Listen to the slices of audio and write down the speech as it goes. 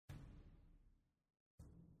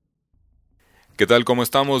¿Qué tal? ¿Cómo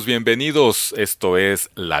estamos? Bienvenidos. Esto es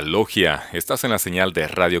La Logia. Estás en la señal de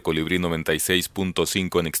Radio Colibrí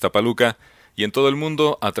 96.5 en Ixtapaluca y en todo el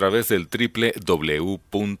mundo a través del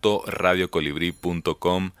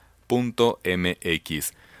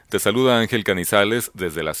www.radiocolibrí.com.mx. Te saluda Ángel Canizales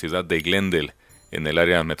desde la ciudad de Glendale, en el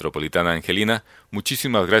área metropolitana angelina.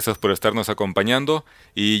 Muchísimas gracias por estarnos acompañando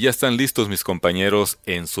y ya están listos mis compañeros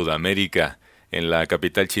en Sudamérica. En la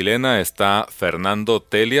capital chilena está Fernando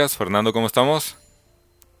Telias. Fernando, ¿cómo estamos?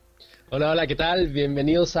 Hola, hola, ¿qué tal?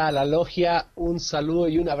 Bienvenidos a La Logia. Un saludo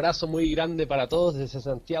y un abrazo muy grande para todos desde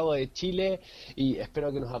Santiago de Chile y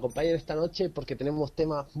espero que nos acompañen esta noche porque tenemos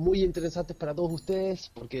temas muy interesantes para todos ustedes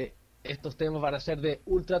porque estos temas van a ser de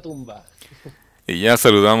ultratumba. Y ya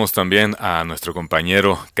saludamos también a nuestro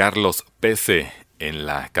compañero Carlos Pese en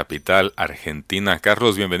la capital argentina.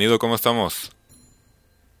 Carlos, bienvenido, ¿cómo estamos?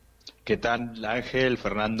 ¿Qué tal, Ángel,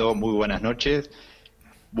 Fernando? Muy buenas noches.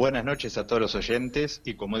 Buenas noches a todos los oyentes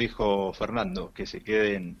y como dijo Fernando, que se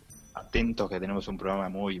queden atentos que tenemos un programa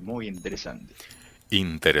muy interesante.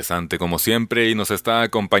 Interesante como siempre y nos está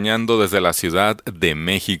acompañando desde la Ciudad de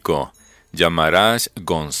México, Yamarash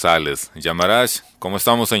González. Yamarash, ¿cómo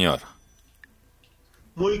estamos, señor?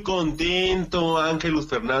 Muy contento, Ángelus,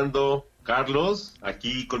 Fernando, Carlos,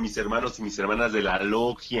 aquí con mis hermanos y mis hermanas de la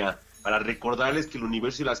Logia, para recordarles que el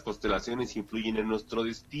universo y las constelaciones influyen en nuestro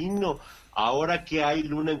destino. Ahora que hay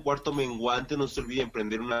luna en cuarto menguante, no se olviden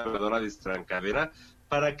prender una veladora de estrancadera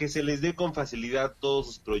para que se les dé con facilidad todos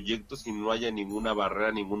sus proyectos y no haya ninguna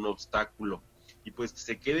barrera, ningún obstáculo. Y pues que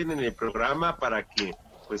se queden en el programa para que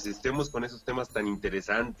pues estemos con esos temas tan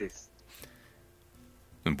interesantes.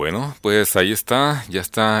 Bueno, pues ahí está, ya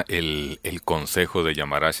está el consejo de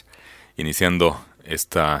Yamarash iniciando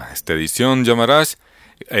esta edición, Yamarash.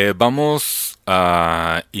 Vamos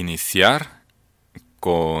a iniciar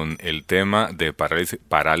con el tema de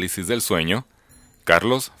parálisis del sueño.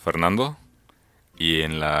 Carlos, Fernando, y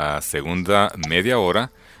en la segunda media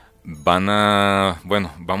hora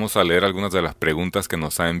vamos a leer algunas de las preguntas que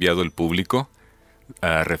nos ha enviado el público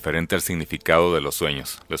referente al significado de los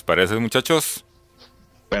sueños. ¿Les parece, muchachos?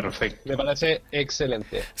 Perfecto. Me parece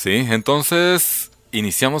excelente. Sí, entonces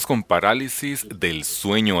iniciamos con parálisis del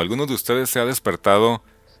sueño. ¿Alguno de ustedes se ha despertado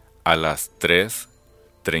a las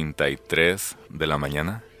 3:33 de la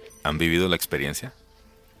mañana? ¿Han vivido la experiencia?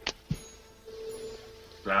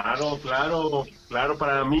 Claro,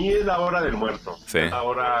 para mí es la hora del muerto. Sí. La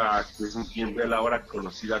hora que es siempre la hora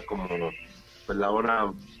conocida como pues la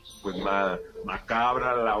hora pues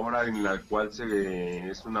macabra, la hora en la cual es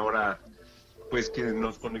una hora pues que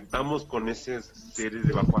nos conectamos con esos seres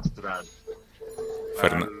de bajo astral.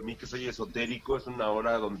 Para mí que soy esotérico, es una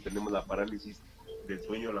hora donde tenemos la parálisis del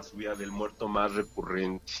sueño, la subida del muerto más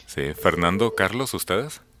recurrente. Sí, Fernando, Carlos,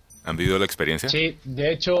 ¿ustedes han vivido la experiencia? Sí,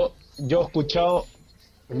 de hecho, yo he escuchado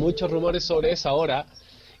muchos rumores sobre esa hora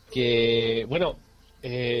que,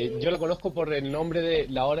 yo lo conozco por el nombre de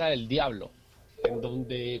la hora del diablo, en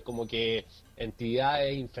donde como que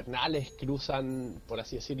entidades infernales cruzan, por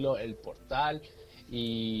así decirlo, el portal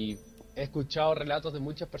y he escuchado relatos de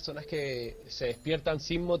muchas personas que se despiertan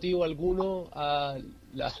sin motivo alguno a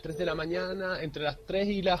las 3 de la mañana, entre las 3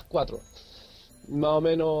 y las 4, más o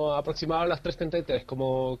menos aproximado a las 3:33,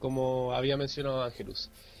 como había mencionado Ángelus.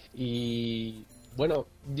 Y bueno,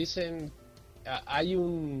 dicen, hay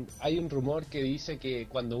un rumor que dice que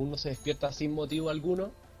cuando uno se despierta sin motivo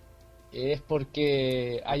alguno, es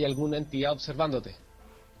porque hay alguna entidad observándote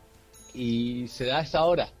y se da a esa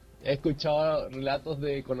hora. He escuchado relatos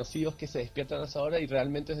de conocidos que se despiertan a esa hora y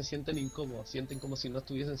realmente se sienten incómodos, sienten como si no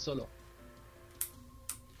estuviesen solos.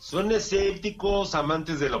 Son escépticos,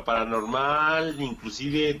 amantes de lo paranormal,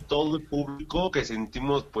 inclusive todo el público que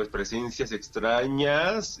sentimos pues presencias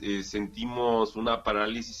extrañas, sentimos una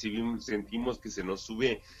parálisis, sentimos que se nos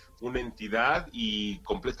sube una entidad y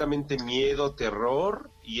completamente miedo,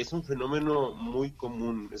 terror, y es un fenómeno muy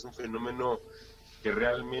común, es un fenómeno que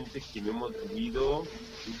realmente quien hemos vivido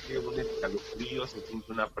siente un escalofrío, se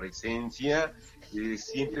siente una presencia,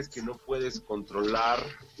 sientes que no puedes controlar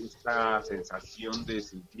esta sensación de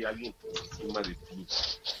sentir a alguien encima de ti.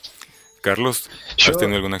 Carlos, ¿has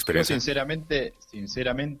tenido alguna experiencia? Yo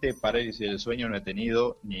sinceramente, parálisis del sueño no he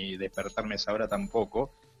tenido, ni despertarme a esa hora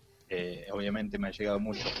tampoco. Obviamente me han llegado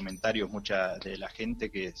muchos comentarios, mucha de la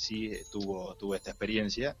gente que sí tuvo esta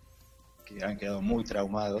experiencia, que han quedado muy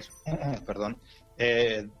traumados, perdón.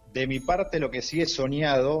 De mi parte, lo que sí he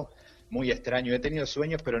soñado, muy extraño, he tenido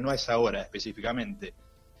sueños, pero no a esa hora específicamente.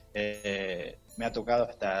 Me ha tocado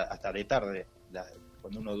hasta de tarde,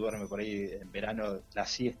 cuando uno duerme por ahí en verano, la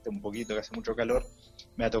siesta un poquito, que hace mucho calor,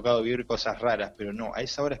 me ha tocado vivir cosas raras, pero no, a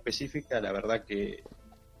esa hora específica, la verdad que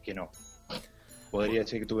no. podría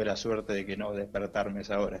decir que tuve la suerte de que no despertarme a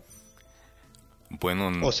esa hora.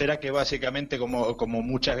 Bueno, ¿O será que básicamente como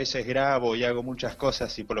muchas veces grabo y hago muchas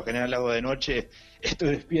cosas y por lo general hago de noche, estoy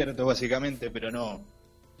despierto básicamente, pero no,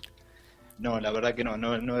 la verdad que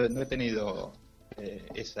no he tenido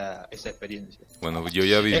esa experiencia. bueno, yo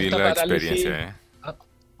ya viví Esta la parálisis... experiencia, ¿eh? Ah,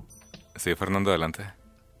 Sí, Fernando, adelante.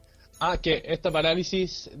 que esta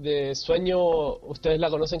parálisis de sueño, ustedes la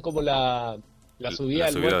conocen como la subida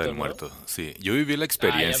La del subida muerto, del ¿no? muerto, sí. Yo viví la Ya,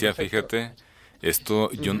 experiencia, perfecto. fíjate. Esto,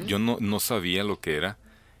 Ujú. yo no sabía lo que era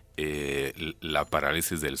la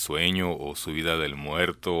parálisis del sueño o subida del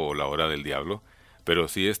muerto o la hora del diablo, pero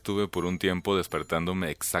sí estuve por un tiempo despertándome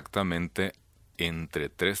exactamente entre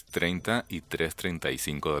 3:30 y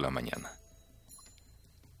 3:35 de la mañana.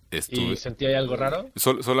 ¿Y Estuve, sentía algo raro?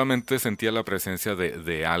 solamente sentía la presencia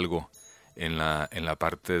de algo en la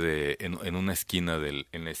parte en una esquina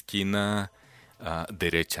en la esquina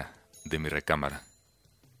derecha de mi recámara.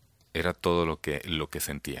 Era todo lo que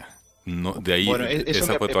sentía. No, de ahí, Bueno,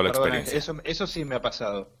 esa fue toda la perdona, experiencia. eso sí me ha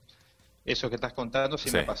pasado. Eso que estás contando sí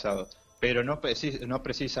Sí. me ha pasado. Pero no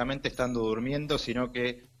precisamente estando durmiendo, sino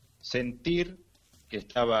que sentir que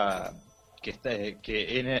estaba,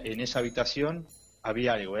 que en esa habitación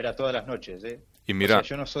había algo, era todas las noches, ¿eh? Y O sea, mira,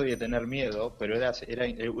 yo no soy de tener miedo, pero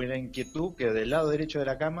era inquietud que del lado derecho de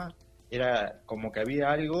la cama era como que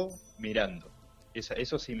había algo mirando.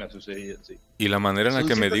 Eso sí me ha sucedido, sí. y la manera en la Son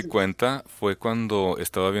que me di ciertas... cuenta fue cuando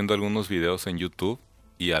estaba viendo algunos videos en YouTube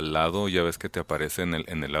y al lado, ya ves que te aparece en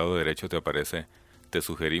el lado derecho, te aparece, te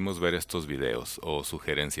sugerimos ver estos videos o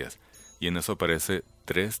sugerencias. Y en eso aparece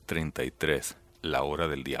 3:33, la hora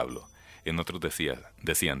del diablo. En otros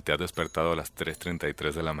decían, te has despertado a las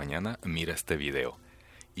 3:33 de la mañana, mira este video.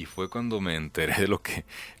 Y fue cuando me enteré de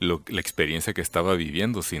la experiencia que estaba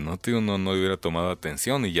viviendo. Si no, tío, no hubiera tomado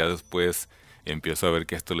atención. Y ya después empiezo a ver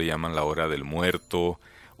que esto le llaman la hora del muerto.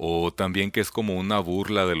 O también que es como una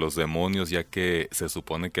burla de los demonios, ya que se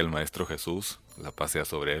supone que el Maestro Jesús, la paz sea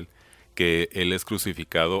sobre él, que él es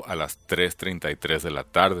crucificado a las 3:33 de la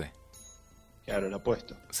tarde. Claro, lo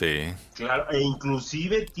apuesto. Sí, Claro, e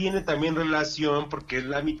inclusive tiene también relación porque es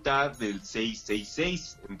la mitad del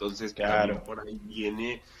 666, entonces también Claro. por ahí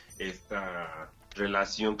viene esta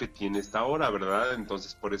relación que tiene esta hora, ¿verdad?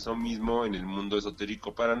 Entonces por eso mismo en el mundo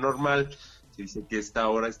esotérico paranormal se dice que esta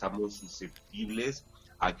hora estamos susceptibles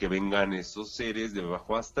a que vengan esos seres de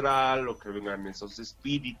bajo astral o que vengan esos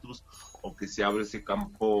espíritus o que se abra ese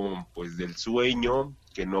campo pues del sueño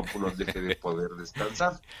que no nos deje de poder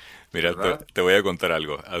descansar, mira, ¿verdad? te voy a contar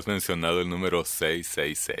algo. Has mencionado el número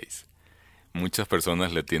 666. Muchas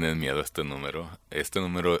personas le tienen miedo a este número. Este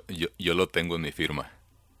número yo lo tengo en mi firma.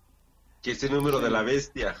 Que es el número de la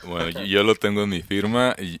bestia. Bueno, yo lo tengo en mi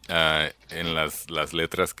firma, en las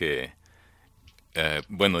letras que...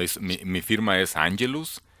 bueno, mi firma es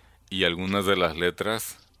Angelus y algunas de las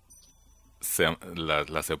letras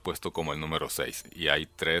las he puesto como el número 6 y hay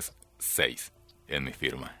 3, 6 en mi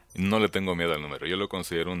firma. No le tengo miedo al número, yo lo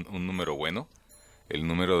considero un número bueno, el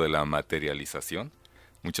número de la materialización.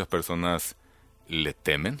 Muchas personas le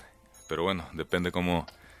temen, pero bueno, depende cómo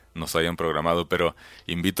nos hayan programado, pero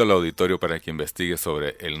invito al auditorio para que investigue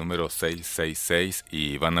sobre el número 666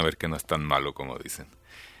 y van a ver que no es tan malo como dicen.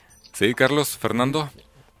 Sí, Carlos, Fernando.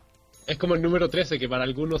 Es como el número 13, que para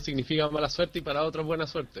algunos significa mala suerte y para otros buena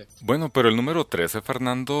suerte. Bueno, pero el número 13,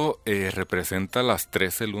 Fernando, representa las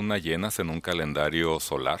 13 lunas llenas en un calendario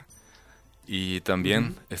solar. Y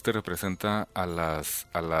también este representa a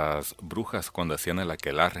las brujas cuando hacían el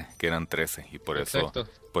aquelarre, que eran 13. Y Exacto.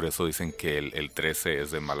 por eso dicen que el 13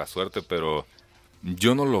 es de mala suerte, pero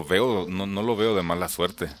yo no lo veo, no lo veo de mala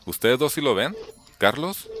suerte. ¿Ustedes dos sí lo ven?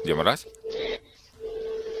 Carlos, ¿llamarás?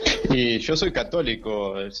 Y yo soy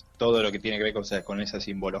católico, todo lo que tiene que ver con esa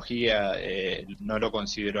simbología no lo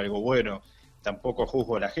considero algo bueno. Tampoco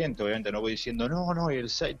juzgo a la gente, obviamente no voy diciendo, no, el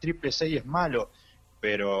triple 6 es malo,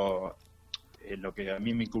 pero lo que a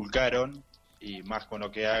mí me inculcaron, y más con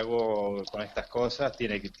lo que hago con estas cosas,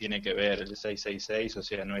 tiene que ver el 666, o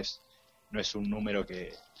sea, no es un número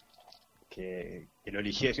que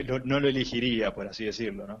no lo elegiría, por así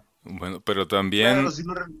decirlo, ¿no? Bueno, pero también... Claro,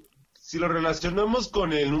 si lo relacionamos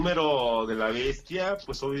con el número de la bestia,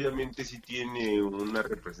 pues obviamente sí tiene una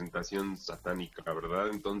representación satánica, ¿verdad?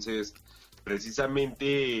 Entonces,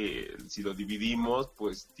 precisamente si lo dividimos,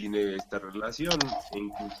 pues tiene esta relación. E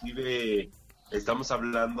inclusive estamos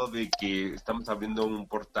hablando de que estamos abriendo un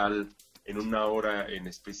portal en una hora en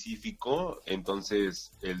específico,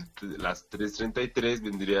 entonces las 3:33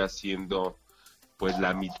 vendría siendo pues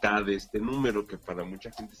la mitad de este número, que para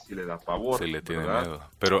mucha gente sí le da pavor, Se le tiene ¿verdad? miedo.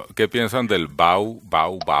 Pero, ¿qué piensan del Bau,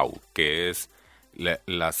 Bau, Bau? Que es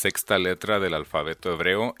la sexta letra del alfabeto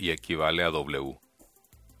hebreo y equivale a W.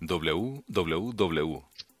 www,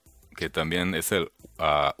 que también es el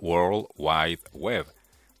World Wide Web,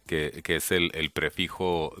 que es el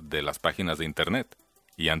prefijo de las páginas de Internet.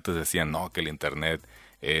 Y antes decían, no, que el Internet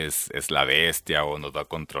es la bestia o nos va a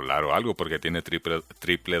controlar o algo porque tiene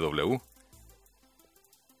triple W.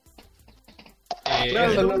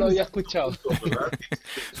 Claro, eso no lo había escuchado.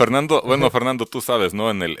 Fernando, tú sabes,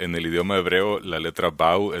 ¿no? En el idioma hebreo la letra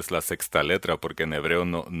Bau es la sexta letra porque en hebreo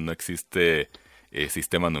no existe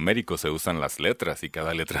sistema numérico, se usan las letras y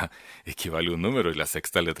cada letra equivale a un número y la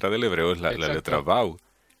sexta letra del hebreo es la letra Bau.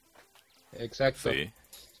 Exacto. Sí.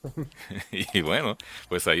 Y bueno,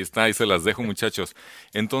 pues ahí está, ahí se las dejo, muchachos.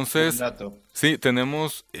 Entonces, sí,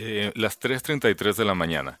 tenemos las 3:33 de la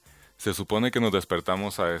mañana. Se supone que nos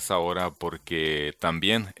despertamos a esa hora porque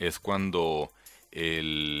también es cuando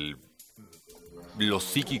lo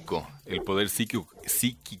psíquico, el poder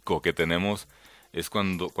psíquico que tenemos es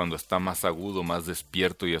cuando está más agudo, más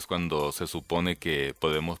despierto y es cuando se supone que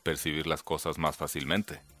podemos percibir las cosas más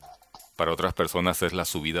fácilmente. Para otras personas es la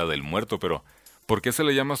subida del muerto, pero ¿por qué se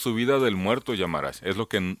le llama subida del muerto, Yamarash? Es lo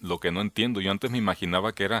que no entiendo. Yo antes me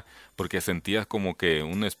imaginaba que era porque sentías como que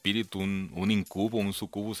un espíritu, un incubo, un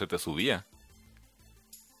sucubo se te subía.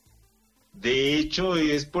 De hecho,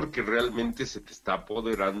 es porque realmente se te está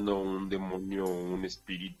apoderando un demonio, un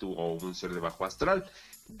espíritu o un ser de bajo astral.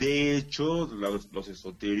 De hecho, los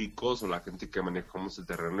esotéricos o la gente que manejamos el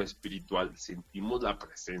terreno espiritual sentimos la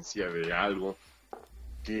presencia de algo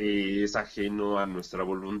que es ajeno a nuestra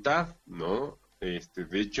voluntad, ¿no?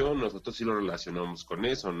 De hecho, nosotros sí lo relacionamos con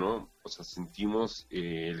eso, ¿no? O sea, sentimos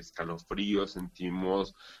el escalofrío,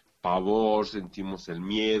 sentimos pavor, sentimos el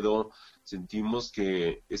miedo, sentimos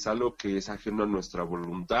que es algo que es ajeno a nuestra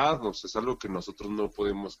voluntad, o sea, es algo que nosotros no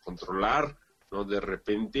podemos controlar, ¿no? De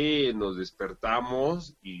repente nos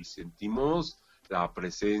despertamos y sentimos la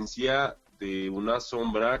presencia de una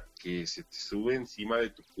sombra que se te sube encima de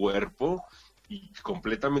tu cuerpo y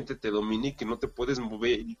completamente te domina y que no te puedes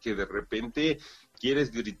mover y que de repente quieres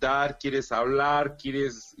gritar, quieres hablar,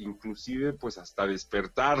 quieres inclusive pues hasta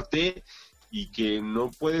despertarte y que no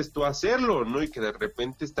puedes tú hacerlo, ¿no? Y que de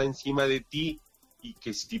repente está encima de ti y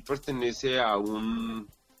que sí pertenece a un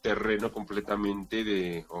terreno completamente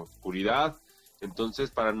de oscuridad.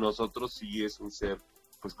 Entonces para nosotros sí es un ser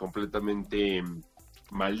pues completamente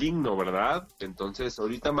maligno, ¿verdad? Entonces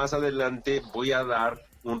ahorita más adelante voy a dar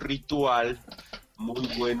un ritual muy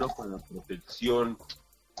bueno con la protección,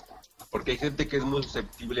 porque hay gente que es muy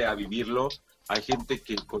susceptible a vivirlo, hay gente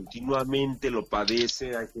que continuamente lo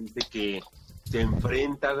padece, hay gente que se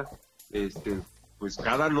enfrenta pues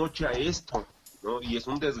cada noche a esto, ¿no? Y es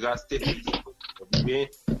un desgaste físico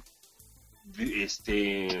que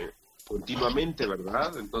vive continuamente,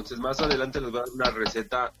 ¿verdad? Entonces más adelante les voy a dar una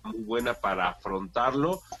receta muy buena para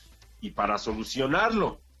afrontarlo y para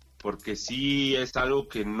solucionarlo, porque sí es algo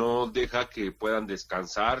que no deja que puedan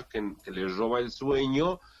descansar, que les roba el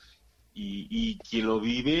sueño, y quien lo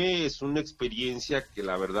vive es una experiencia que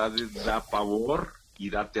la verdad da pavor y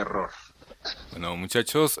da terror. Bueno,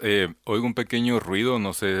 muchachos, oigo un pequeño ruido,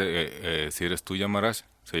 no sé si eres tú, Yamarash,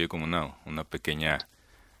 se oye como una pequeña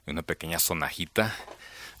sonajita.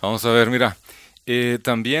 Vamos a ver, mira,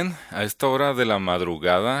 también a esta hora de la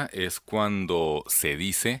madrugada es cuando se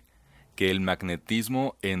dice que el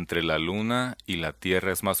magnetismo entre la Luna y la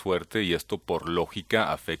Tierra es más fuerte y esto por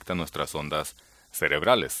lógica afecta nuestras ondas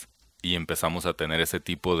cerebrales y empezamos a tener ese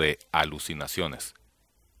tipo de alucinaciones.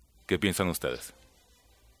 ¿Qué piensan ustedes?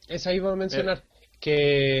 Esa iba a mencionar,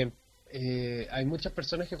 que hay muchas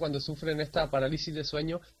personas que cuando sufren esta parálisis de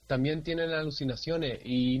sueño también tienen alucinaciones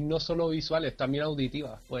y no solo visuales, también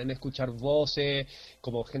auditivas. Pueden escuchar voces,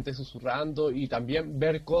 como gente susurrando y también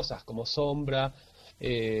ver cosas como sombras,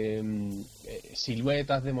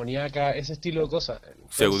 siluetas demoníacas, ese estilo de cosas.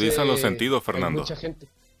 Entonces, se agudizan los sentidos, Fernando. Hay mucha gente,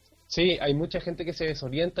 sí, hay mucha gente que se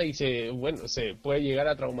desorienta y se puede llegar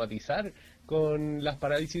a traumatizar con las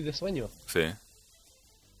parálisis de sueño. Sí.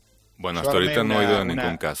 Bueno, hasta ahorita no he oído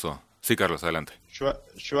ningún caso. Sí, Carlos, adelante.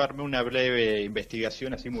 Yo armé una breve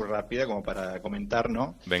investigación así muy rápida como para comentar,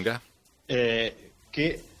 ¿no? Venga.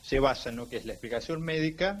 Que se basa en lo que es la explicación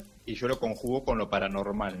médica y yo lo conjugo con lo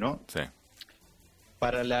paranormal, ¿no? Sí.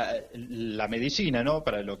 Para la medicina, ¿no?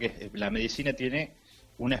 Para lo que es la medicina tiene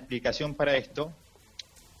una explicación para esto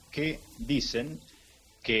que dicen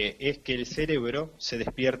que es que el cerebro se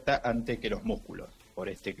despierta antes que los músculos. Por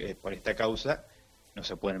esta causa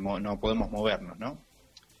no podemos movernos, ¿no?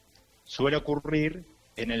 Suele ocurrir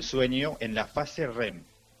en el sueño en la fase REM,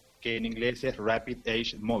 que en inglés es Rapid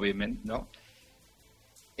Eye Movement, ¿no?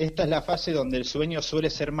 Esta es la fase donde el sueño suele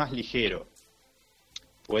ser más ligero,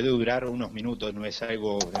 puede durar unos minutos, no es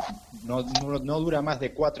algo, no dura más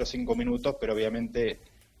de 4 o 5 minutos, pero obviamente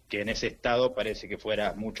que en ese estado parece que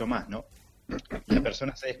fuera mucho más, ¿no? La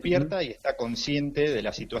persona se despierta y está consciente de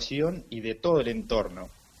la situación y de todo el entorno,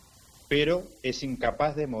 pero es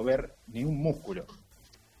incapaz de mover ni un músculo.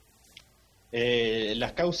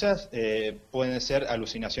 Las causas pueden ser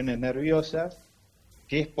alucinaciones nerviosas,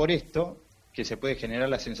 que es por esto que se puede generar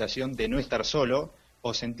la sensación de no estar solo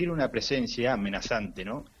o sentir una presencia amenazante,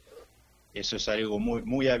 ¿no? Eso es algo muy,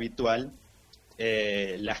 muy habitual.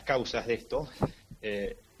 Las causas de esto,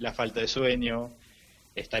 la falta de sueño,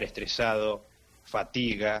 estar estresado,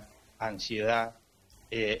 fatiga, ansiedad,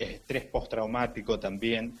 estrés postraumático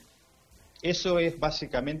también. Eso es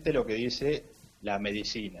básicamente lo que dice la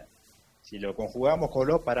medicina. Si lo conjugamos con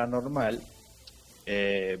lo paranormal,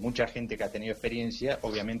 mucha gente que ha tenido experiencia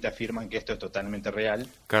obviamente afirman que esto es totalmente real.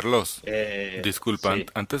 Carlos, disculpa, sí.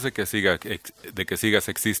 antes de que sigas,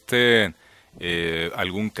 ¿existe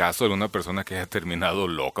algún caso de alguna persona que haya terminado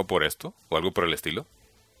loca por esto o algo por el estilo?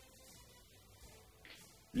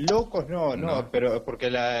 Locos no, pero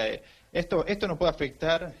porque esto no puede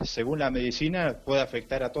afectar, según la medicina, puede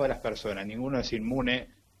afectar a todas las personas. Ninguno es inmune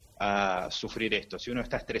a sufrir esto. Si uno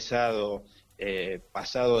está estresado,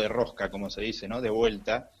 pasado de rosca, como se dice, ¿no? De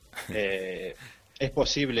vuelta, es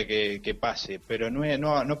posible que pase, pero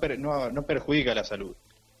no perjudica la salud,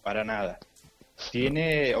 para nada.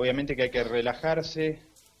 Obviamente que hay que relajarse,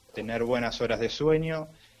 tener buenas horas de sueño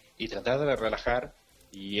y tratar de relajar,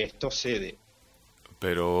 y esto cede.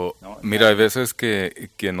 Pero, ¿No? mira, hay veces que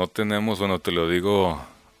no tenemos, bueno, te lo digo,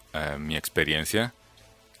 mi experiencia,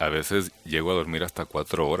 a veces llego a dormir hasta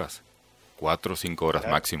 4 horas, 4 o 5 horas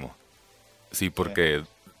Claro. máximo. Sí, porque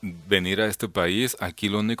venir a este país, aquí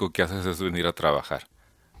lo único que haces es venir a trabajar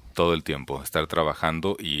todo el tiempo, estar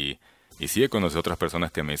trabajando y sí he conocido otras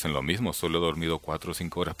personas que me dicen lo mismo, solo he dormido 4 o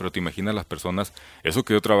 5 horas, pero te imaginas las personas, eso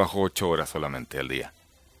que yo trabajo 8 horas solamente al día,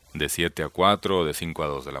 de 7 a 4 o de 5 a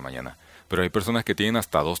 2 de la mañana. Pero hay personas que tienen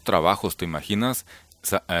hasta 2 trabajos. ¿Te imaginas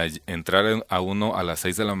entrar a uno a las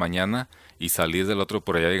 6 de la mañana y salir del otro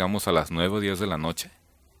por allá, digamos, a las 9 o 10 de la noche?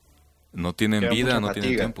 No tienen Queda vida, mucha no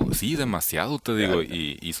tienen fatiga. tiempo. Sí, demasiado, te digo, Claro.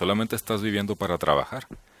 y solamente estás viviendo para trabajar.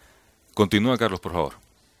 Continúa, Carlos, por favor.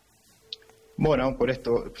 Bueno, por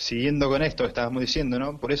esto, siguiendo con esto que estábamos diciendo,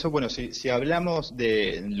 ¿no? Por eso, bueno, si hablamos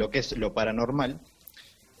de lo que es lo paranormal,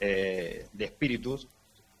 de espíritus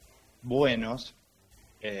buenos,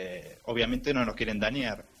 obviamente no nos quieren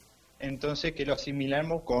dañar. Entonces, que lo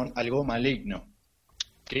asimilamos con algo maligno,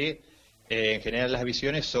 que en general las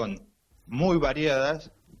visiones son muy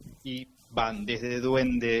variadas y van desde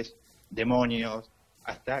duendes, demonios,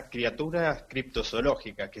 hasta criaturas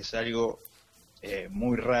criptozoológicas, que es algo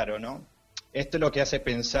muy raro, ¿no? Esto es lo que hace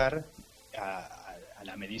pensar a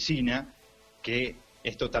la medicina que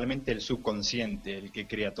es totalmente el subconsciente el que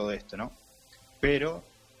crea todo esto, ¿no? Pero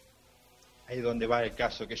ahí es donde va el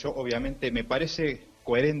caso, que yo obviamente me parece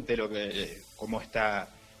coherente lo que como está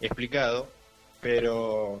explicado,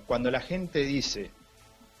 pero cuando la gente dice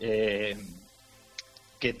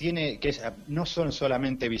no son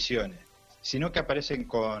solamente visiones, sino que aparecen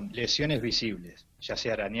con lesiones visibles, ya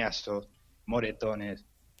sea arañazos, moretones,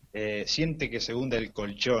 siente que se hunde el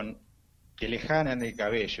colchón, que le jalan el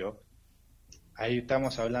cabello, ahí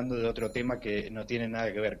estamos hablando de otro tema que no tiene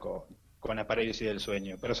nada que ver con la parálisis del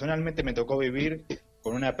sueño. Personalmente me tocó vivir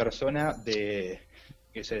con una persona que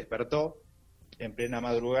se despertó en plena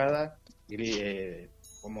madrugada y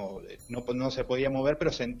como no se podía mover,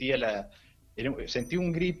 pero sentí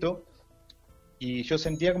un grito y yo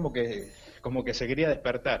sentía como que se quería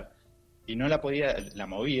despertar y no la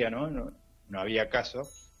movía, ¿no? No había caso.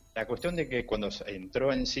 La cuestión de que cuando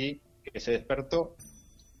entró en sí, que se despertó,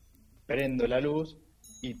 prendo la luz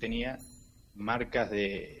y tenía marcas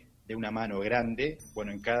de una mano grande,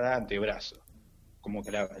 bueno, en cada antebrazo, como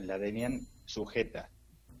que la tenían sujeta.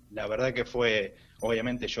 La verdad que fue,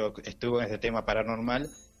 obviamente yo estuve en este tema paranormal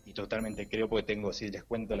y totalmente creo, porque tengo, si les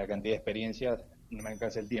cuento la cantidad de experiencias, no me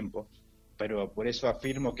alcanza el tiempo, pero por eso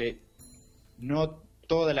afirmo que no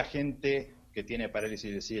toda la gente que tiene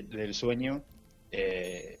parálisis del sueño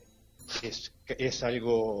es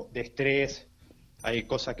algo de estrés, hay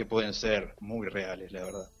cosas que pueden ser muy reales, la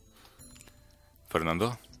verdad.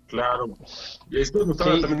 Fernando. Claro, esto nos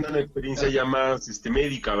habla Sí. también de una experiencia ya más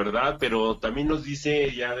médica, ¿verdad? Pero también nos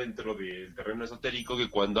dice ya dentro del terreno esotérico que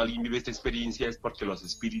cuando alguien vive esta experiencia es porque los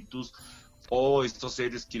espíritus o estos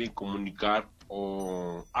seres quieren comunicar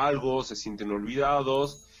o algo, se sienten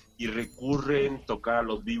olvidados y recurren tocar a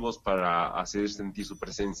los vivos para hacer sentir su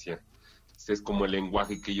presencia. Este es como el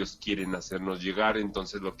lenguaje que ellos quieren hacernos llegar,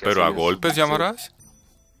 entonces lo que ¿Pero hacen a en su golpes búsqueda- llamarás?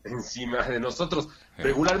 encima de nosotros.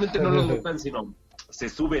 Regularmente no los golpean, sino se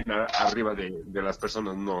suben arriba de las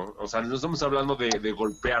personas, no. O sea, no estamos hablando de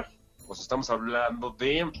golpear, o sea, estamos hablando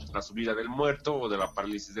de la subida del muerto o de la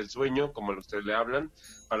parálisis del sueño, como ustedes le hablan.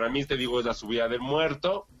 Para mí, te digo, es la subida del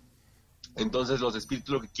muerto. Entonces los espíritus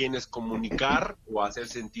lo que quieren es comunicar o hacer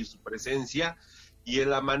sentir su presencia, y es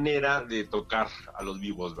la manera de tocar a los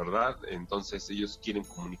vivos, ¿verdad? Entonces ellos quieren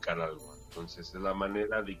comunicar algo. Entonces es la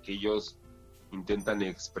manera de que ellos intentan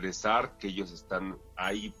expresar que ellos están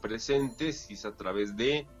ahí presentes, y es a través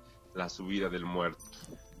de la subida del muerto.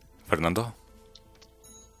 Fernando.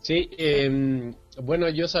 Sí, bueno,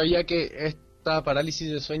 yo sabía que esta parálisis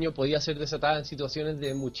del sueño podía ser desatada en situaciones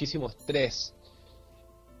de muchísimo estrés,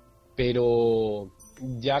 pero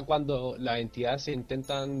ya cuando las entidades se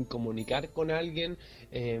intentan comunicar con alguien,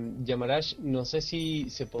 Yamarash, no sé si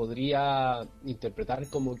se podría interpretar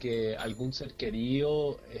como que algún ser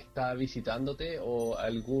querido está visitándote, o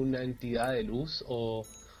alguna entidad de luz, o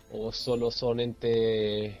solo son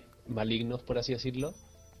entes malignos, por así decirlo.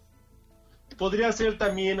 Podría ser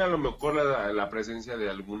también a lo mejor la presencia de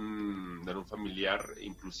algún familiar.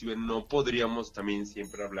 Inclusive no podríamos también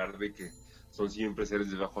siempre hablar de que son siempre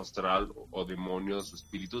seres de bajo astral o demonios o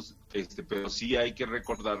espíritus, pero sí hay que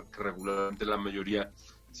recordar que regularmente la mayoría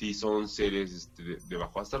sí son seres de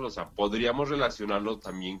bajo astral. O sea, podríamos relacionarlo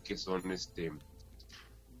también que son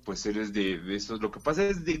pues seres de esos. Lo que pasa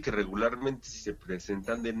es de que regularmente si se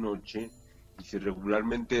presentan de noche y si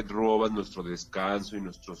regularmente roban nuestro descanso y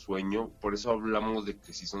nuestro sueño, por eso hablamos de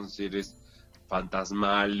que si son seres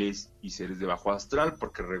fantasmales y seres de bajo astral,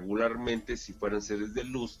 porque regularmente si fueran seres de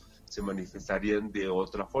luz se manifestarían de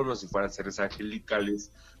otra forma. Si fueran seres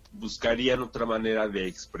angelicales, buscarían otra manera de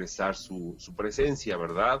expresar su presencia,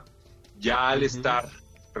 ¿verdad? Ya al estar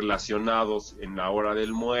relacionados en la hora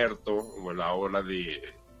del muerto, o en la hora de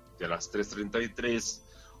las 3:33,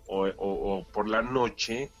 o por la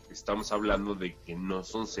noche, estamos hablando de que no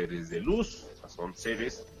son seres de luz, o sea, son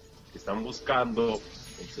seres que están buscando, o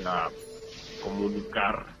sea,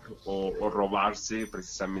 comunicar o robarse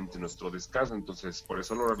precisamente nuestro descanso. Entonces por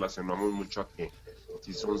eso lo relacionamos mucho a que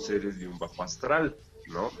si son seres de un bajo astral,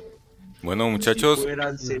 ¿no? Bueno, muchachos, si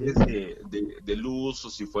fueran seres de luz, o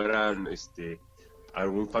si fueran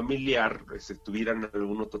algún familiar, tuvieran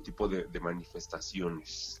algún otro tipo de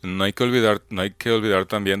manifestaciones. no hay que olvidar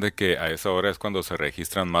también de que a esa hora es cuando se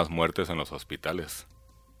registran más muertes en los hospitales,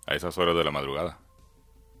 a esas horas de la madrugada.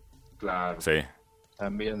 Claro. Sí.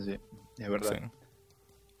 También, sí, es verdad. Sí.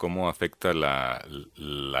 Cómo afecta la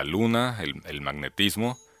luna, el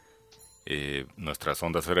magnetismo, nuestras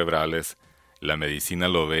ondas cerebrales. La medicina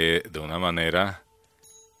lo ve de una manera,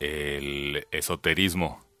 el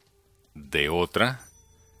esoterismo de otra.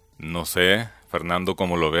 No sé, Fernando,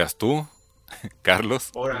 cómo lo veas tú,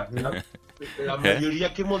 Carlos. Ahora, la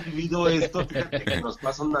mayoría que hemos vivido esto, fíjate que nos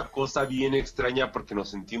pasa una cosa bien extraña, porque nos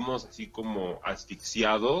sentimos así como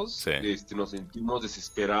asfixiados, Sí. Nos sentimos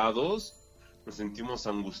desesperados, nos sentimos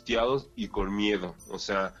angustiados y con miedo. O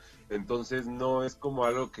sea, entonces no es como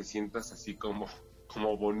algo que sientas así como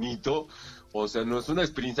bonito. O sea, no es una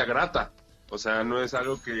experiencia grata. O sea, no es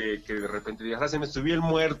algo que de repente digas, se me subió el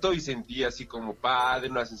muerto y sentí así como padre,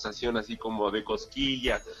 una sensación así como de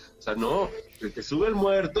cosquilla. O sea, no, te sube el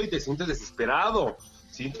muerto y te sientes desesperado.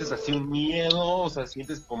 Sientes así un miedo, o sea,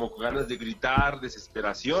 sientes como ganas de gritar,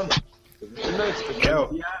 desesperación. Es una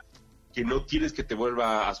experiencia que no quieres que te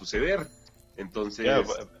vuelva a suceder. Entonces,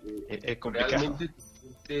 es complicado. Realmente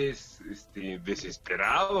te sientes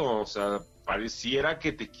desesperado. O sea, pareciera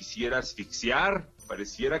que te quisiera asfixiar,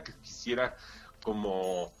 pareciera que quisiera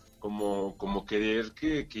como querer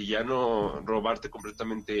que ya no robarte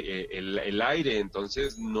completamente el aire.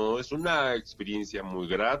 Entonces no es una experiencia muy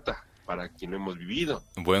grata para quien lo hemos vivido.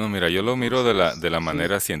 Bueno, mira, yo lo miro de la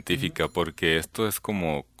manera científica, porque esto es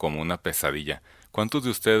como una pesadilla. ¿Cuántos de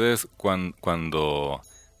ustedes cuando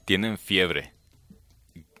tienen fiebre,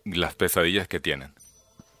 las pesadillas que tienen?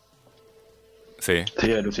 Sí.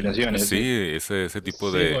 Sí, alucinaciones. Sí, ese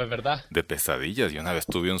tipo de pesadillas. Yo una vez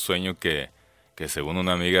tuve un sueño que según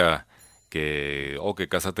una amiga que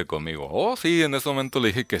cásate conmigo. Oh, sí, en ese momento le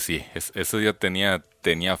dije que sí. Ese día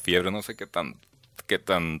tenía fiebre, no sé qué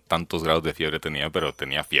tantos grados de fiebre tenía, pero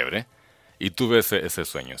tenía fiebre. Y tuve ese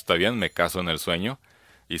sueño. Está bien, me caso en el sueño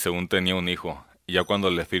y según tenía un hijo. Y ya cuando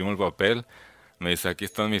le firmo el papel, me dice, aquí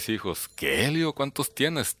están mis hijos. ¿Qué, Elio? ¿Cuántos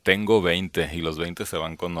tienes? Tengo 20 y los 20 se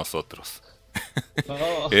van con nosotros.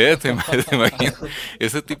 Oh. ¿Te imaginas?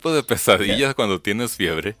 Ese tipo de pesadillas cuando tienes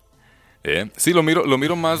fiebre. Sí, lo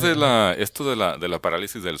miro más de la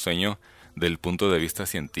parálisis del sueño del punto de vista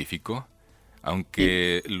científico,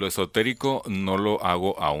 aunque lo esotérico no lo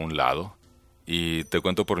hago a un lado. Y te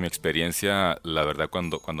cuento por mi experiencia, la verdad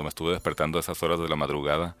cuando me estuve despertando a esas horas de la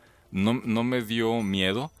madrugada, no me dio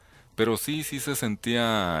miedo, pero sí se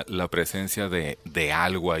sentía la presencia de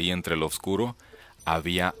algo ahí entre lo oscuro,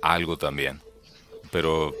 había algo también.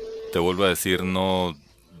 Pero te vuelvo a decir, no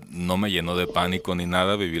me llenó de pánico ni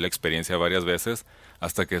nada, viví la experiencia varias veces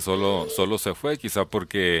hasta que solo se fue, quizá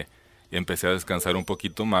porque empecé a descansar un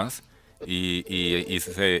poquito más y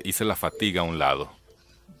hice la fatiga a un lado.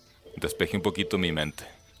 Despejé un poquito mi mente.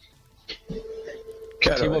 Sí,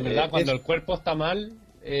 Claro, pues verdad, cuando el cuerpo está mal,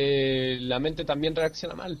 la mente también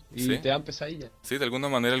reacciona mal y Sí, te dan pesadillas. sí, de alguna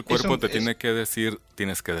manera el es cuerpo un, te es, tiene que decir,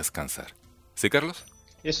 tienes que descansar. ¿Sí, Carlos?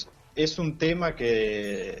 es un tema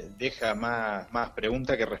que deja más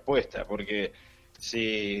pregunta que respuesta, porque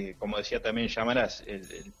si, como decía también llamarás,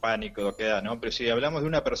 el pánico que da, ¿no? Pero si hablamos de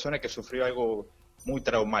una persona que sufrió algo muy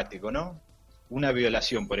traumático, ¿no? Una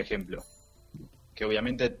violación, por ejemplo, que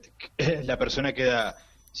obviamente la persona queda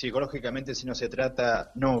psicológicamente, si no se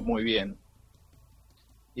trata, no muy bien.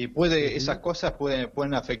 Y esas Ujú. cosas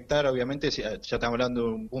pueden afectar, obviamente, si ya estamos hablando de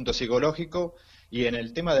un punto psicológico, y en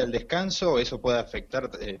el tema del descanso, eso puede afectar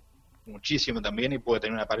muchísimo también y puede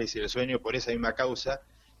tener una parálisis del sueño por esa misma causa,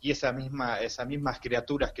 y esas mismas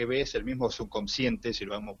criaturas que ves, el mismo subconsciente, si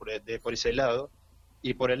lo vamos por ese lado,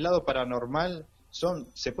 y por el lado paranormal,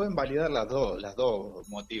 se pueden validar las dos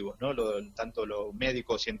motivos, ¿no? Tanto lo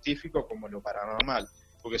médico científico como lo paranormal,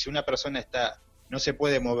 porque si una persona no se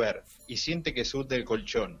puede mover y siente que sube el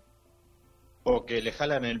colchón, o que le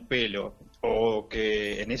jalan el pelo, o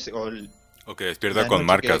que O que despierta la con noche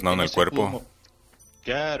marcas, ¿no? que En no el se pudo cuerpo.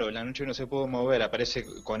 claro, la noche no se pudo mover, aparece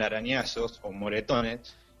con arañazos o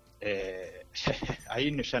moretones,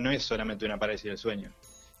 ahí ya no es solamente una parálisis del sueño,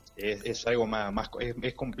 es algo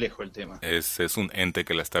es complejo el tema. Es un ente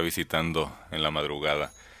que la está visitando en la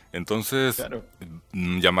madrugada. Entonces, Claro.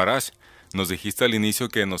 Yamarash, nos dijiste al inicio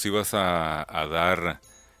que nos ibas a dar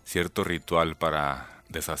cierto ritual para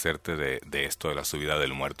deshacerte de esto de la subida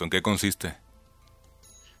del muerto. ¿En qué consiste?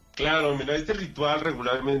 Claro, mira, este ritual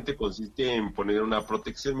regularmente consiste en poner una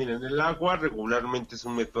protección. Miren, el agua regularmente es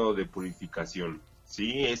un método de purificación,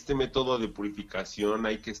 ¿sí? Este método de purificación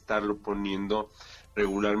hay que estarlo poniendo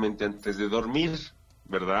regularmente antes de dormir,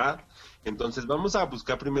 ¿verdad? Entonces vamos a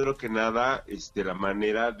buscar primero que nada la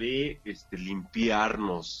manera de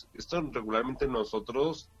limpiarnos. Esto regularmente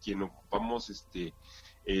nosotros, quien ocupamos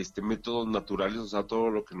métodos naturales, o sea, todo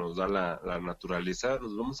lo que nos da la naturaleza,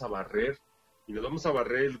 nos vamos a barrer y nos vamos a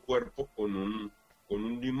barrer el cuerpo con un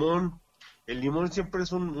limón. El limón siempre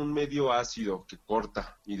es un medio ácido que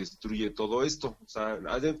corta y destruye todo esto. O sea,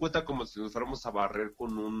 haz de cuenta como si nos fuéramos a barrer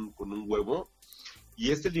con un huevo.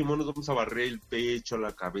 Y este limón nos vamos a barrer el pecho,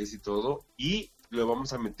 la cabeza y todo. Y lo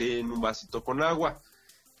vamos a meter en un vasito con agua.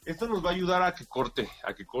 Esto nos va a ayudar a que corte,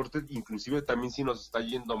 inclusive también si nos está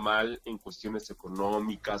yendo mal en cuestiones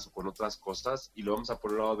económicas o con otras cosas, y lo vamos a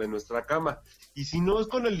poner al lado de nuestra cama. Y si no es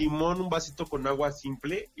con el limón, un vasito con agua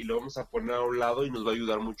simple, y lo vamos a poner a un lado y nos va a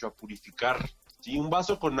ayudar mucho a purificar. ¿Sí? Un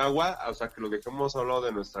vaso con agua, o sea, que lo dejemos al lado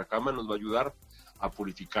de nuestra cama, nos va a ayudar a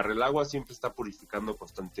purificar. El agua siempre está purificando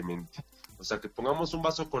constantemente. O sea, que pongamos un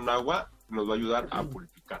vaso con agua, nos va a ayudar a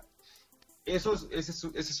purificar. Ese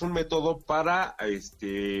es un método para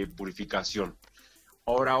purificación.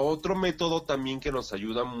 Ahora, otro método también que nos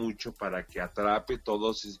ayuda mucho para que atrape todo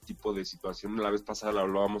ese tipo de situaciones, la vez pasada lo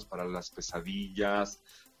hablábamos para las pesadillas,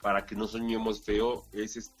 para que no soñemos feo,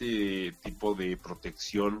 es este tipo de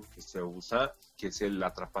protección que se usa, que es el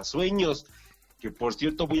atrapasueños, que por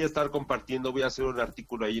cierto voy a estar compartiendo, voy a hacer un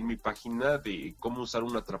artículo ahí en mi página de cómo usar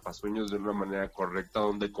un atrapasueños de una manera correcta,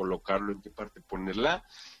 dónde colocarlo, en qué parte ponerla.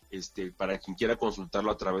 Para quien quiera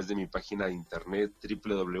consultarlo a través de mi página de internet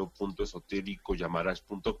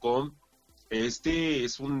www.esotericoyamarash.com. Es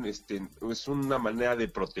una manera de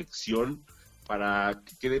protección para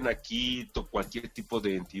que queden aquí cualquier tipo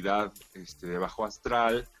de entidad de bajo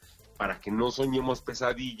astral, para que no soñemos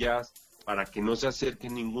pesadillas, para que no se acerque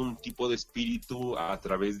ningún tipo de espíritu a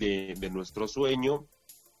través de nuestro sueño.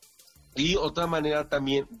 Y otra manera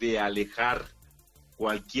también de alejar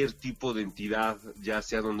cualquier tipo de entidad, ya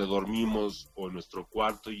sea donde dormimos o en nuestro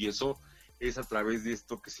cuarto, y eso es a través de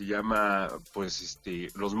esto que se llama, pues,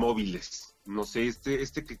 los móviles. No sé,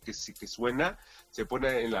 que suena, se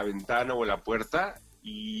pone en la ventana o en la puerta,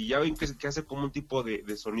 y ya ven que hace como un tipo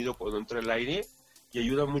de sonido cuando entra el aire, y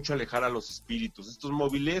ayuda mucho a alejar a los espíritus. Estos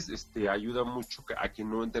móviles ayudan mucho a que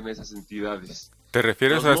no entren esas entidades. ¿Te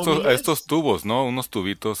refieres Los a móviles, estos tubos, ¿no? Unos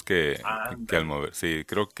tubitos que al ándale. mover, sí,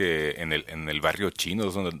 creo que en el barrio chino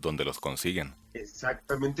es donde los consiguen.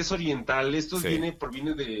 Exactamente, es oriental.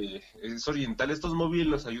 Sí. Es oriental. Estos móviles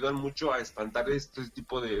nos ayudan mucho a espantar este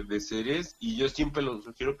tipo de seres y yo siempre los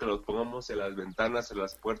sugiero que los pongamos en las ventanas, en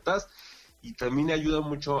las puertas y también ayuda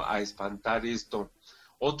mucho a espantar esto.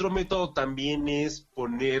 Otro método también es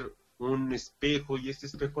poner un espejo y este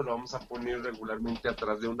espejo lo vamos a poner regularmente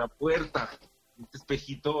atrás de una puerta. Este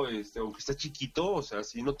espejito, aunque está chiquito, o sea,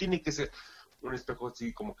 si no tiene que ser un espejo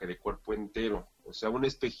así como que de cuerpo entero, o sea, un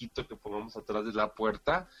espejito que pongamos atrás de la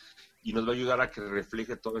puerta y nos va a ayudar a que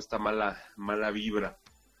refleje toda esta mala vibra.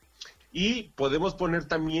 Y podemos poner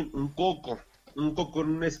también un coco en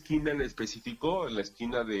una esquina en específico, en la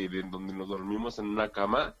esquina de donde nos dormimos en una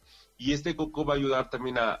cama, y este coco va a ayudar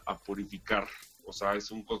también a purificar, o sea, es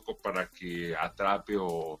un coco para que atrape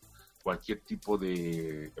o cualquier tipo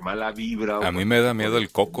de mala vibra o A mí me cualquier da tipo miedo de...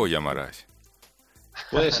 el coco, Yamarash.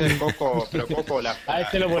 Puede ser Coco, pero Coco, A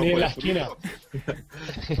este lo el ponía Coco en la de esquina.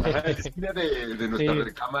 frío. Ajá, en la esquina de nuestra Sí.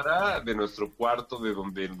 recámara, de nuestro cuarto, de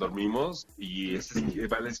donde dormimos, y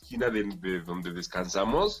va a la esquina de donde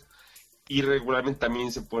descansamos, y regularmente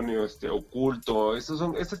también se pone oculto.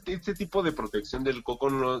 Este tipo de protección del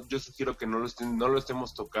coco, yo sugiero que no lo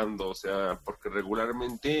estemos tocando, o sea, porque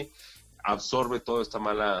regularmente absorbe toda esta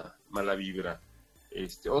mala vibra.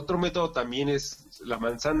 Otro método también es la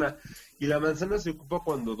manzana. Y la manzana se ocupa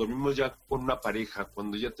cuando dormimos ya con una pareja,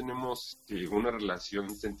 cuando ya tenemos una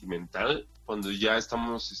relación sentimental, cuando ya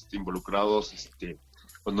estamos involucrados,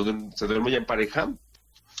 cuando se duerme ya en pareja.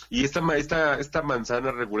 Y esta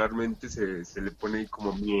manzana regularmente se le pone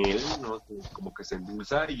como miel, ¿no? Como que se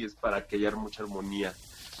endulza y es para que haya mucha armonía,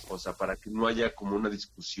 o sea, para que no haya como una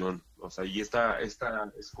discusión, o sea, y esta es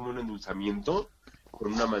como un endulzamiento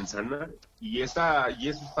con una manzana y eso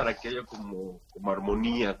es para que haya como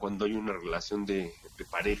armonía cuando hay una relación de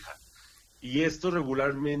pareja. Y esto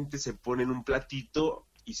regularmente se pone en un platito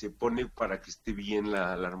y se pone para que esté bien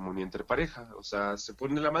la armonía entre pareja, o sea, se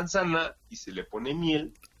pone la manzana y se le pone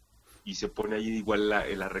miel y se pone ahí igual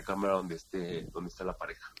en la recámara donde está la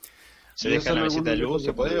pareja. ¿Se Y deja esos en son la algunos mesita de luz, métodos se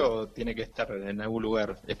de puede, poder. o tiene que estar en algún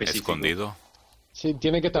lugar específico? Escondido. Sí,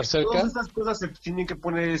 tiene que estar Todas cerca. estas cosas se tienen que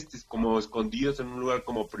poner como escondidos en un lugar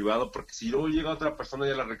como privado, porque si luego llega otra persona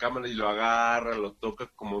ya a la recámara y lo agarra, lo toca,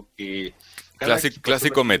 como que cada persona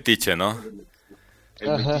Clásico tiene metiche, ¿no? el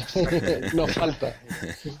Ajá. metiche, exactamente. Nos falta.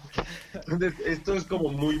 Entonces, esto es como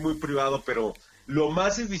muy privado, pero lo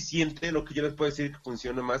más eficiente, lo que yo les puedo decir que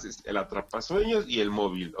funciona más es el atrapasueños y el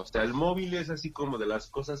móvil. O sea, el móvil es así como de las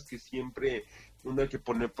cosas que siempre uno hay que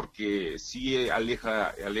poner porque sí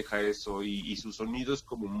aleja eso y su sonido es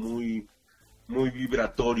como muy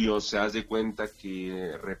vibratorio, se hace de cuenta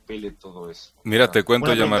que repele todo eso. O Mira, sea, te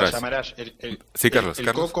cuento, Una pregunta, Yamarash. Yamarash. Sí, Carlos, El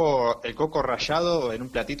Carlos. el coco rallado en un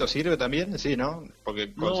platito sirve también? Sí, ¿no? Porque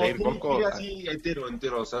no, conseguir tiene que coco ir así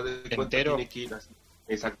entero, o sea, de cuenta entero. tiene que ir así.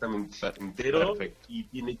 Exactamente, entero Perfecto. y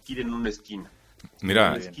tiene que ir en una esquina. En una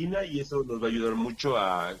Mira, esquina y eso nos va a ayudar mucho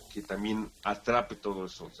a que también atrape todo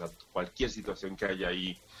eso, o sea, cualquier situación que haya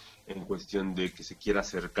ahí en cuestión de que se quiera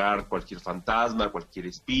acercar cualquier fantasma, cualquier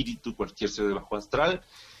espíritu, cualquier ser de bajo astral,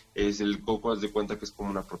 es el coco, haz de cuenta que es como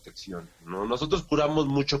una protección, ¿no? Nosotros curamos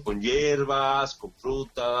mucho con hierbas, con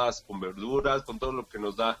frutas, con verduras, con todo lo que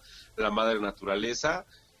nos da la madre naturaleza,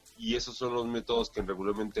 y esos son los métodos que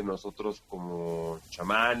regularmente nosotros como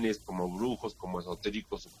chamanes, como brujos, como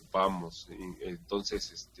esotéricos ocupamos.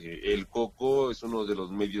 Entonces, el coco es uno de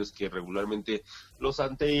los medios que regularmente los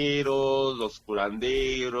santeros, los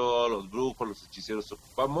curanderos, los brujos, los hechiceros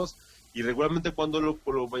ocupamos, y regularmente cuando lo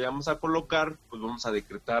vayamos a colocar, pues vamos a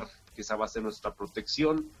decretar que esa va a ser nuestra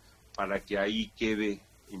protección para que ahí quede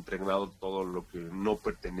impregnado todo lo que no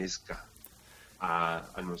pertenezca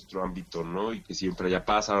a nuestro ámbito, ¿no? Y que siempre haya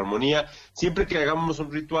paz, armonía. Siempre que hagamos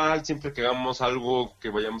un ritual, siempre que hagamos algo que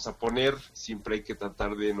vayamos a poner, siempre hay que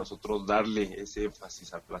tratar de nosotros darle ese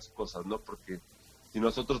énfasis a las cosas, ¿no? Porque si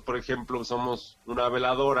nosotros, por ejemplo, somos una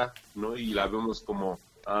veladora, ¿no? Y la vemos como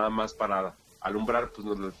nada más para alumbrar, pues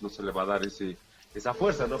no se le va a dar esa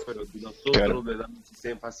fuerza, ¿no? Pero si nosotros Claro. le damos ese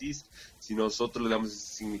énfasis, si nosotros le damos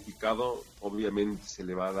ese significado, obviamente se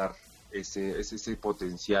le va a dar ese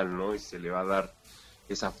potencial, ¿no? Y se le va a dar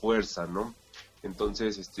esa fuerza, ¿no?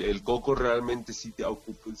 Entonces, el coco realmente sí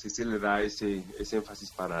se le da ese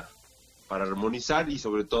énfasis para armonizar y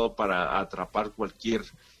sobre todo para atrapar cualquier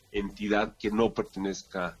entidad que no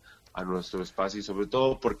pertenezca a nuestro espacio y sobre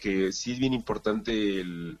todo porque sí es bien importante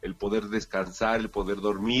el poder descansar, el poder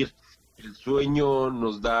dormir. El sueño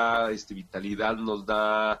nos da vitalidad, nos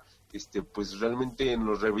da pues realmente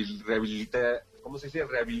nos rehabilita, ¿cómo se dice?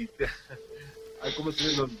 Rehabilita ay, ¿cómo se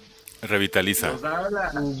dice? Revitaliza. Nos da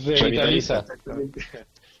Revitaliza. Exactamente.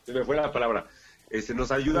 Se me fue la palabra.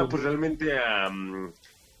 Nos ayuda pues realmente a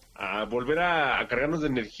volver a cargarnos de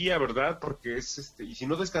energía, ¿verdad? Porque y si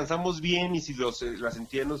no descansamos bien y si las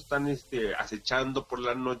entidades nos están acechando por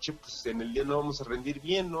la noche, pues en el día no vamos a rendir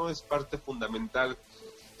bien, ¿no? Es parte fundamental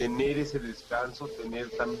tener ese descanso, tener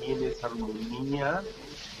también esa armonía.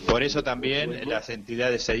 Por eso también las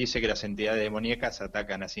entidades, se dice que las entidades demoníacas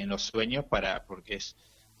atacan así en los sueños porque es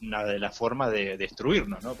una de las formas de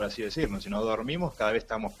destruirnos, ¿no? Por así decirlo. Si no dormimos, cada vez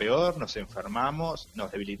estamos peor, nos enfermamos,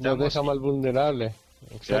 nos debilitamos. Nos deja más vulnerables.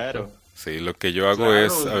 Exacto. Claro. Sí, lo que yo hago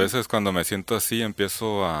es, a veces cuando me siento así,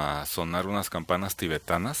 empiezo a sonar unas campanas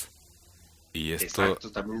tibetanas. Y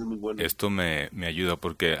Exacto, también es muy bueno. esto me ayuda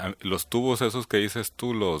porque los tubos esos que dices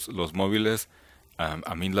tú, los móviles,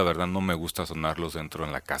 a mí la verdad no me gusta sonarlos dentro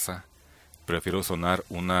en la casa. Prefiero sonar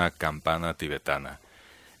una campana tibetana.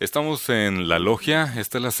 Estamos en La Logia,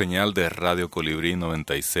 esta es la señal de Radio Colibrí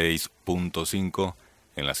 96.5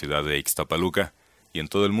 en la ciudad de Ixtapaluca y en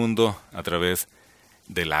todo el mundo a través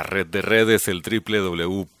de la red de redes, el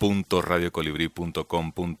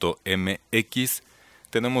www.radiocolibrí.com.mx.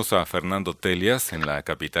 Tenemos a Fernando Telias en la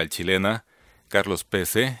capital chilena, Carlos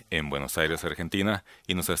Pese en Buenos Aires, Argentina,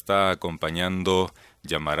 y nos está acompañando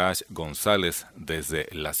Yamarash González desde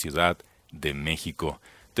la Ciudad de México.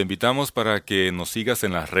 Te invitamos para que nos sigas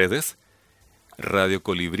en las redes, Radio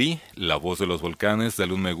Colibrí, La Voz de los Volcanes,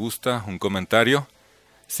 dale un me gusta, un comentario.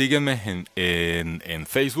 Sígueme en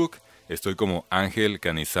Facebook, estoy como Ángel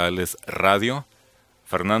Canizales Radio.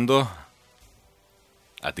 Fernando,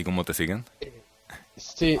 ¿a ti cómo te siguen?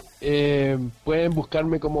 Sí, pueden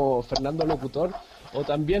buscarme como Fernando Locutor o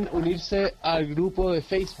también unirse al grupo de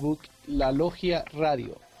Facebook La Logia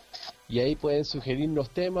Radio. Y ahí pueden sugerirnos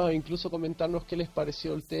temas o incluso comentarnos qué les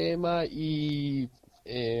pareció el tema y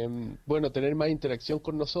bueno, tener más interacción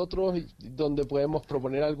con nosotros, donde podemos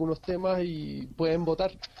proponer algunos temas y pueden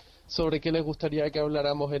votar sobre qué les gustaría que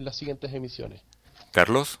habláramos en las siguientes emisiones.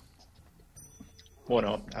 Carlos.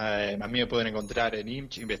 Bueno, a mí me pueden encontrar en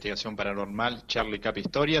IMCH, Investigación Paranormal, Charlie Cap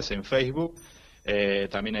Historias, en Facebook.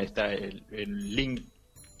 También está el link,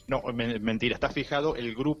 no, mentira, está fijado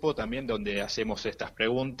el grupo también donde hacemos estas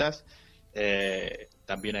preguntas.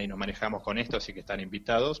 También ahí nos manejamos con esto, así que están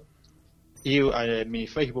invitados. Y mi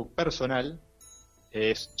Facebook personal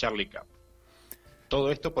es Charlie Cap.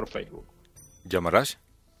 Todo esto por Facebook. Yamarash.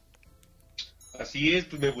 Así es,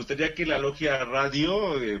 pues me gustaría que la Logia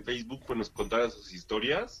Radio de Facebook pues, nos contara sus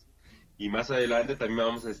historias y más adelante también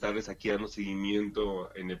vamos a estarles aquí dando seguimiento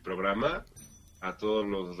en el programa a todos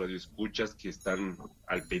los radioescuchas que están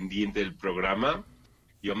al pendiente del programa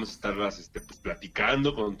y vamos a estarlas pues,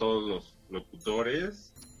 platicando con todos los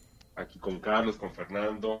locutores, aquí con Carlos, con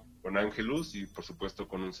Fernando, con Ángelus y por supuesto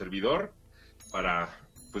con un servidor para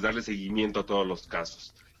pues darle seguimiento a todos los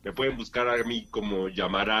casos. Me pueden buscar a mí como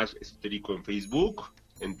Yamarash Esotérico en Facebook,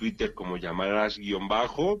 en Twitter como Yamarash_, en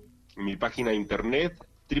mi página de internet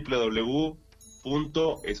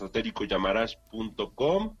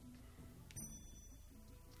www.esotericoyamarash.com.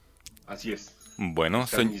 Así es. Bueno,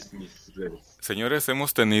 mis redes. Señores,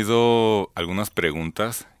 hemos tenido algunas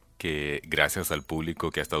preguntas que gracias al público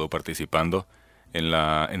que ha estado participando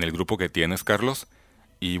en el grupo que tienes, Carlos.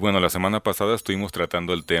 Y bueno, la semana pasada estuvimos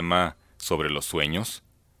tratando el tema sobre los sueños.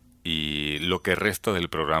 Y lo que resta del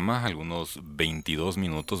programa, algunos 22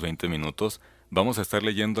 minutos, 20 minutos, vamos a estar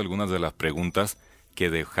leyendo algunas de las preguntas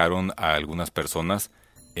que dejaron a algunas personas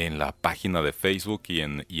en la página de Facebook y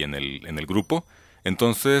en el grupo.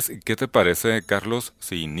 Entonces, ¿qué te parece, Carlos,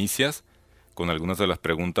 si inicias con algunas de las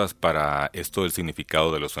preguntas para esto del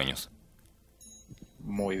significado de los sueños?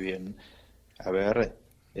 Muy bien. A ver.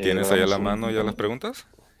 ¿Tienes ahí a la mano ya las preguntas?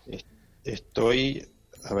 Estoy...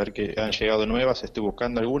 A ver, que han llegado nuevas, estoy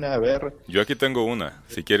buscando alguna, a ver. Yo aquí tengo una.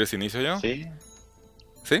 Si quieres, inicio yo. ¿Sí?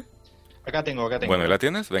 ¿Sí? Acá tengo. Bueno, ¿y la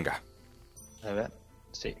tienes? Venga. A ver,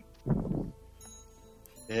 sí.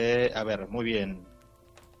 A ver, muy bien.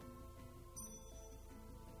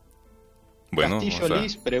 Bueno, Castillo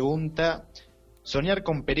Liz pregunta, soñar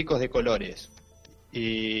con pericos de colores.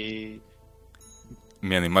 Y...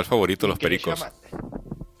 Mi animal favorito, los pericos.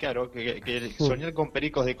 Claro, que soñar con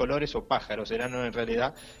pericos de colores o pájaros, ¿no? En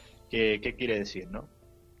realidad, ¿qué quiere decir, no?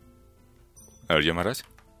 A ver, Yamarash.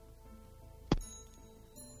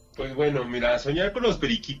 Pues bueno, mira, soñar con los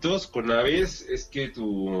periquitos, con aves, es que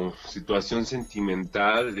tu situación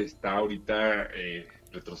sentimental está ahorita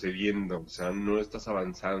retrocediendo, o sea, no estás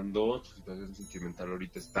avanzando, tu situación sentimental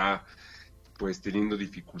ahorita está pues teniendo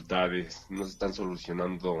dificultades, no se están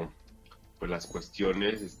solucionando pues las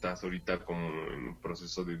cuestiones, estás ahorita como en un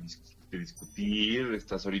proceso de discutir,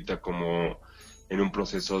 estás ahorita como en un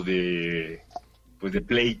proceso de pues de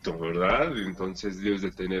pleito, ¿verdad? Entonces debes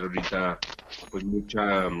de tener ahorita pues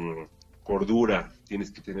mucha cordura,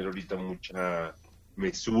 tienes que tener ahorita mucha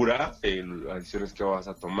mesura en las decisiones que vas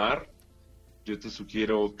a tomar. Yo te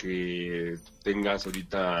sugiero que tengas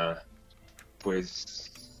ahorita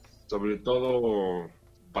pues sobre todo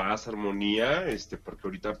paz, armonía, porque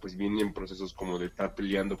ahorita pues vienen procesos como de estar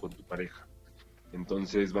peleando con tu pareja.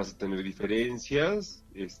 Entonces vas a tener diferencias,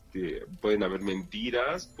 pueden haber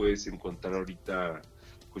mentiras, puedes encontrar ahorita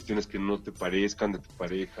cuestiones que no te parezcan de tu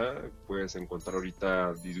pareja, puedes encontrar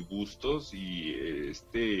ahorita disgustos y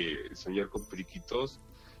soñar con periquitos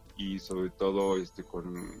y sobre todo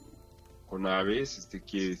con aves,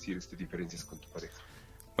 quiere decir diferencias con tu pareja.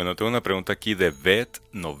 Bueno, tengo una pregunta aquí de Bet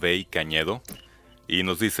Novey Cañedo y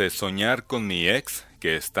nos dice: soñar con mi ex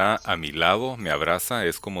que está a mi lado, me abraza,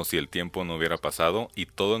 es como si el tiempo no hubiera pasado y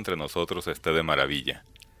todo entre nosotros esté de maravilla.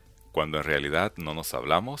 Cuando en realidad no nos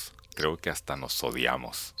hablamos, creo que hasta nos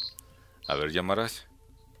odiamos. A ver, Yamaraj.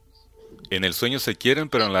 En el sueño se quieren,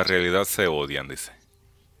 pero en la realidad se odian, dice.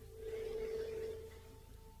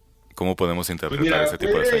 ¿Cómo podemos interpretar ese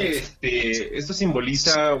tipo de sueños? Esto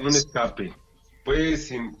simboliza un escape. Puede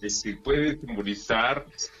simbolizar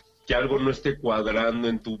que algo no esté cuadrando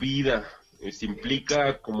en tu vida. Se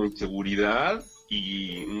implica como inseguridad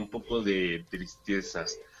y un poco de tristeza.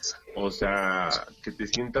 O sea, que te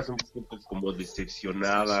sientas un poco como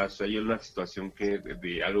decepcionada. O sea, hay una situación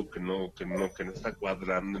de algo que no está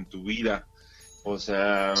cuadrando en tu vida. O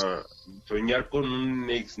sea, soñar con un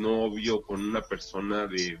exnovio, con una persona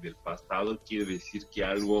del pasado, quiere decir que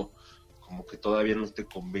algo como que todavía no te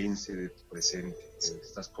convence de tu presente.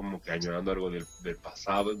 Estás como que añorando algo del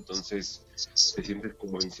pasado, entonces te sientes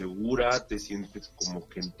como insegura, te sientes como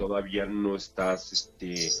que todavía no estás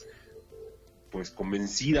pues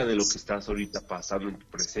convencida de lo que estás ahorita pasando en tu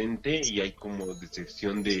presente y hay como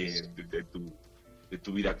decepción de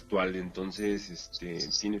tu vida actual. Entonces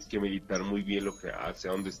tienes que meditar muy bien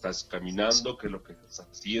hacia dónde estás caminando, qué es lo que estás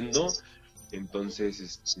haciendo.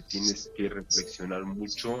 Entonces tienes que reflexionar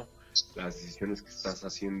mucho las decisiones que estás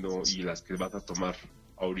haciendo y las que vas a tomar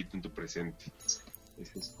ahorita en tu presente.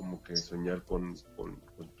 Eso es como que soñar con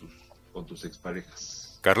tus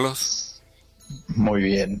exparejas. Carlos. Muy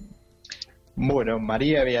bien. Bueno,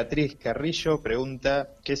 María Beatriz Carrillo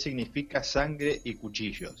pregunta: ¿qué significa sangre y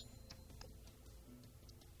cuchillos?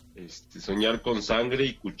 Soñar con sangre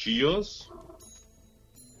y cuchillos,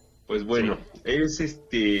 pues bueno,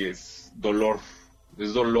 sí. Es dolor,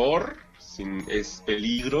 es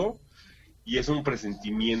peligro y es un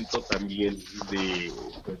presentimiento también de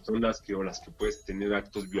personas o las que puedes tener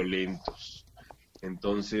actos violentos.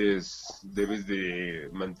 Entonces debes de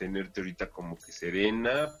mantenerte ahorita como que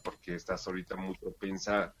serena, porque estás ahorita muy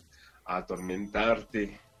propensa a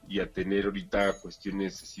atormentarte y a tener ahorita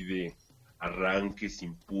cuestiones así de arranques,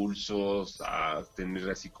 impulsos, a tener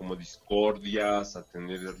así como discordias, a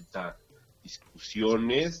tener ahorita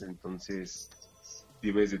discusiones. Entonces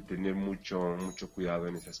debes de tener mucho cuidado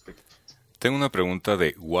en ese aspecto. Tengo una pregunta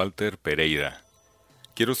de Walter Pereira.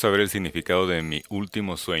 Quiero saber el significado de mi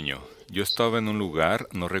último sueño. Yo estaba en un lugar,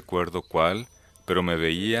 no recuerdo cuál, pero me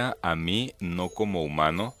veía a mí no como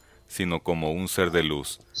humano, sino como un ser de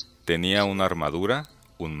luz. Tenía una armadura,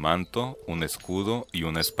 un manto, un escudo y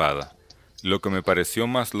una espada. Lo que me pareció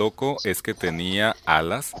más loco es que tenía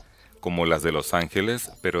alas, como las de los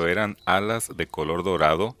ángeles, pero eran alas de color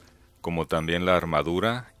dorado, como también la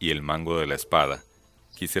armadura y el mango de la espada.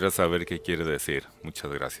 Quisiera saber qué quiere decir.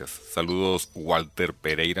 Muchas gracias. Saludos, Walter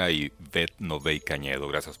Pereira y Bet Novey Cañedo.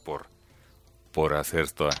 Gracias por hacer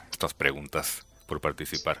estas preguntas, por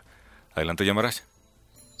participar. Adelante, Yamaraj.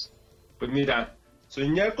 Pues mira,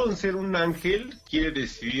 soñar con ser un ángel quiere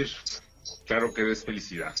decir, claro que es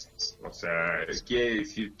felicidad. O sea, quiere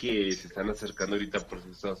decir que se están acercando ahorita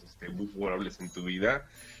procesos muy favorables en tu vida.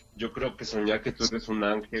 Yo creo que soñar que tú eres un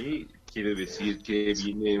ángel quiere decir que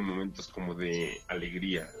vienen momentos como de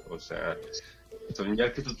alegría. O sea,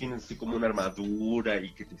 soñar que tú tienes así como una armadura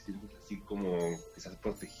y que te sientes así como que estás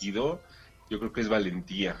protegido, yo creo que es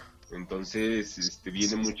valentía. Entonces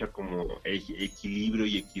viene mucha como equilibrio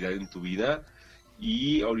y equidad en tu vida.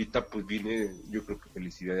 Y ahorita pues viene, yo creo que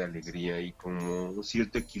felicidad y alegría y como un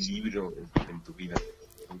cierto equilibrio en tu vida.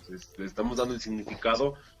 Entonces le estamos dando el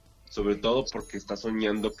significado, sobre todo porque estás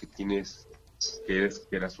soñando que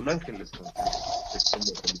eras un ángel. Entonces, es como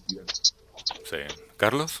felicidad. Sí.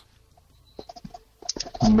 ¿Carlos?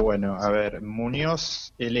 Bueno, a ver,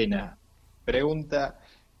 Muñoz Elena pregunta,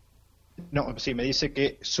 me dice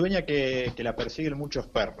que sueña que la persiguen muchos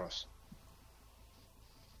perros.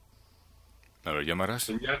 A ver, llamarás.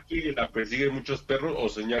 ¿Soñar que la persiguen muchos perros o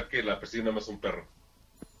soñar que la persigue nada más un perro?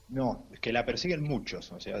 No, es que la persiguen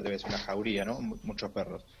muchos, o sea, debe ser una jauría, ¿no? Muchos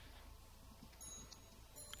perros.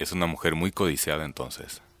 Es una mujer muy codiciada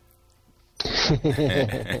entonces.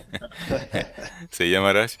 ¿Se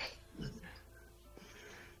llamarás?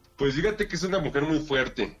 Pues fíjate que es una mujer muy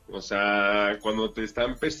fuerte. O sea, cuando te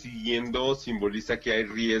están persiguiendo simboliza que hay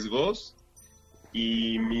riesgos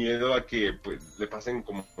y miedo a que pues le pasen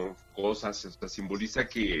como cosas. O sea, simboliza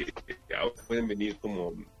que ahora pueden venir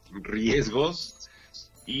como riesgos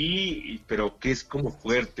pero que es como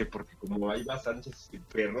fuerte porque como hay bastantes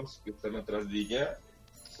perros que están atrás de ella,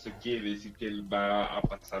 eso quiere decir que él va a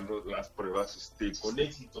pasar las pruebas con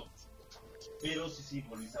éxito. Pero sí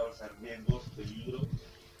simboliza, o sea, riesgos, peligros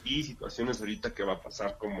y situaciones ahorita que va a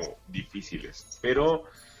pasar como difíciles, pero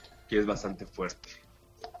que es bastante fuerte.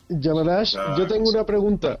 Yamarash, yo tengo una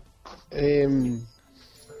pregunta. ¿Qué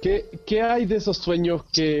hay de esos sueños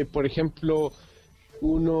que, por ejemplo,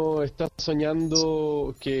 uno está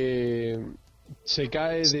soñando que se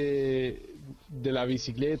cae de la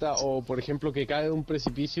bicicleta o, por ejemplo, que cae de un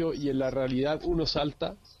precipicio y en la realidad uno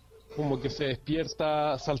salta, como que se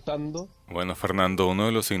despierta saltando? Bueno, Fernando, uno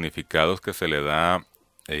de los significados que se le da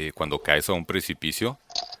cuando caes a un precipicio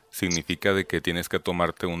significa de que tienes que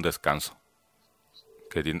tomarte un descanso,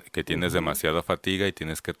 que tienes demasiada fatiga y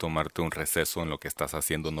tienes que tomarte un receso en lo que estás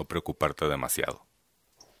haciendo, no preocuparte demasiado.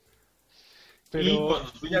 Pero, y cuando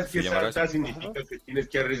sueñas que saltas significa que tienes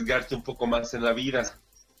que arriesgarte un poco más en la vida.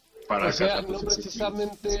 O sea, no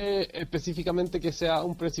precisamente específicamente que sea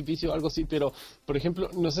un precipicio o algo así, pero por ejemplo,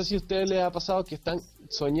 no sé si a ustedes les ha pasado que están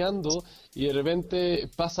soñando y de repente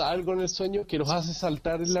pasa algo en el sueño que los hace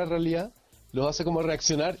saltar en la realidad, los hace como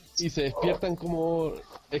reaccionar y se despiertan como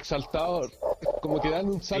exaltados, como que dan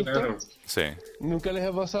un salto. Claro. Sí. ¿Nunca les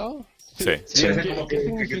ha pasado? Sí. Sí, es como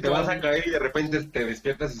que te vas a caer y de repente te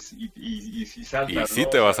despiertas y saltas. Y sí ¿no?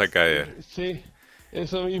 te vas a caer. Sí,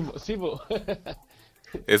 eso mismo, sí, po.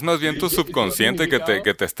 Es más bien tu Sí, subconsciente que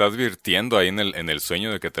significado. te está advirtiendo ahí en el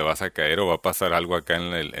sueño de que te vas a caer o va a pasar algo acá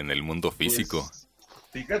en el mundo físico. Pues,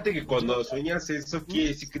 fíjate que cuando sueñas eso quiere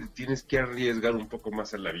decir que tienes que arriesgar un poco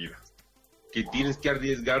más en la vida. Que tienes que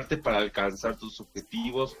arriesgarte para alcanzar tus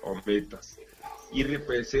objetivos o metas. Y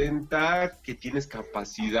representa que tienes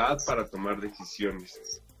capacidad para tomar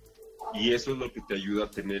decisiones. Y eso es lo que te ayuda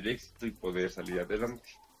a tener éxito y poder salir adelante.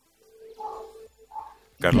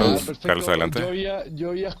 Carlos, Perfecto. Carlos, adelante. Yo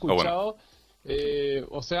había escuchado,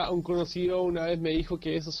 o sea, un conocido una vez me dijo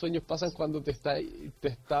que esos sueños pasan cuando te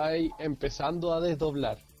estáis empezando a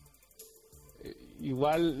desdoblar.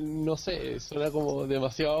 Igual, no sé, suena como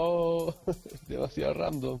demasiado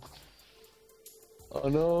random. ¿O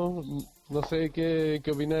no? No sé qué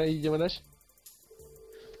opináis, Yamanash.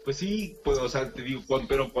 Pues sí, pues, o sea, te digo,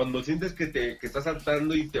 pero cuando sientes que estás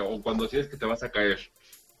saltando o cuando sientes que te vas a caer.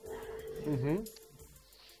 Ujú.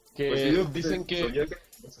 Que Pues sí, dicen que, soñar que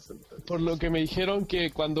vas a saltar. por lo que me dijeron,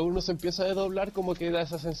 que cuando uno se empieza a desdoblar, como que da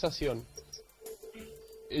esa sensación.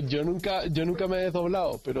 Yo nunca me he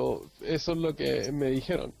desdoblado, pero eso es lo que me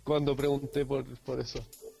dijeron cuando pregunté por eso.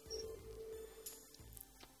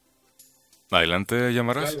 Adelante,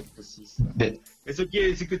 llamarás. Claro, pues sí. Eso quiere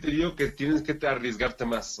decir que te digo que tienes que arriesgarte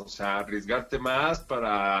más, o sea, arriesgarte más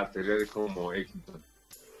para tener como éxito.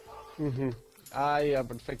 Ujú. Ah, ya,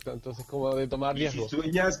 perfecto. Entonces, como de tomar Y si riesgos.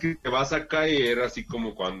 sueñas que te vas a caer, así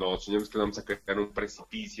como cuando soñamos que vamos a caer en un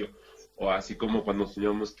precipicio, o así como cuando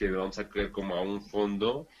soñamos que vamos a caer como a un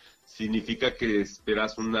fondo, significa que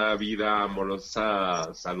esperas una vida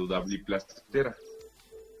amorosa, saludable y placentera,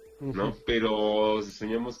 ¿no? Ujú. Pero si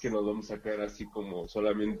soñamos que nos vamos a caer así como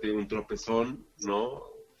solamente un tropezón, ¿no?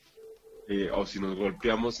 O si nos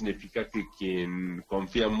golpeamos, significa que quien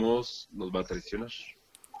confiamos nos va a traicionar.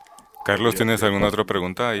 Carlos, ¿tienes alguna otra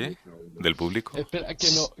pregunta ahí del público? Espera,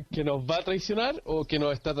 ¿que nos va a traicionar o que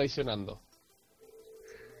nos está traicionando?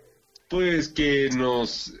 Pues que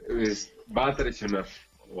nos va a traicionar,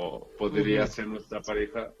 o podría Ujú. ser nuestra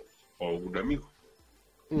pareja o un amigo.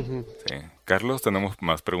 Ujú. Sí. Carlos, ¿tenemos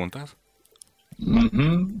más preguntas?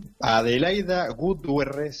 Adelaida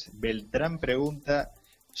Gutiérrez Beltrán pregunta: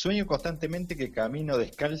 sueño constantemente que camino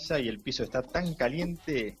descalza y el piso está tan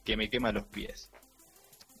caliente que me quema los pies.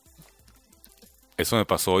 Eso me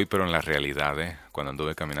pasó hoy, pero en la realidad, cuando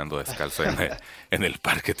anduve caminando descalzo en el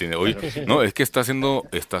parque. Hoy, no, es que está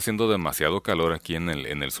haciendo demasiado calor aquí en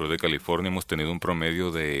el sur de California. Hemos tenido un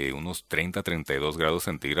promedio de unos 30-32 grados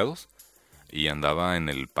centígrados y andaba en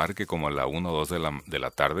el parque como a la 1 o 2 de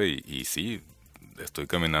la tarde y sí, estoy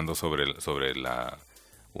caminando sobre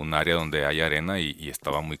un área donde hay arena y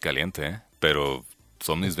estaba muy caliente, pero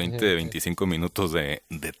son mis 20, 25 minutos de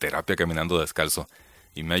terapia caminando descalzo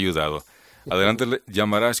y me ha ayudado. Adelante,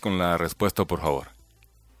 Yamaraj, con la respuesta, por favor.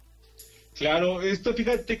 Claro, esto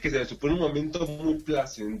fíjate que se supone un momento muy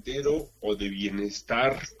placentero o de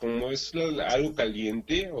bienestar, como es algo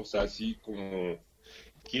caliente, o sea, así como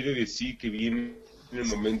quiere decir que vienen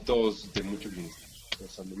momentos de mucho bienestar, o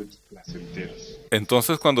sea, momentos placenteros.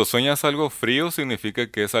 Entonces, cuando sueñas algo frío, ¿significa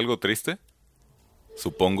que es algo triste?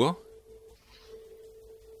 Supongo.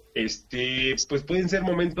 Pues pueden ser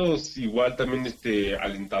momentos igual también,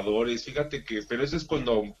 alentadores, fíjate que, pero eso es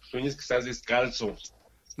cuando sueñas que estás descalzo.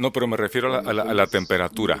 No, pero me refiero a Cuando la sueñas,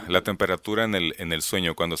 temperatura, la temperatura en el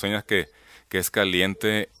sueño. Cuando sueñas que es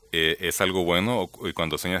caliente, ¿es algo bueno? Y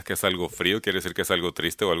cuando sueñas que es algo frío, ¿quiere decir que es algo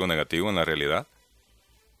triste o algo negativo en la realidad?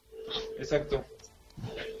 exacto.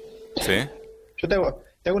 ¿Sí? Yo te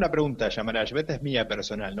hago una pregunta, Yamaraj, esta es mía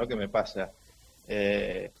personal, ¿no? ¿Qué me pasa?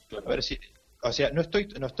 A ver si, o sea, no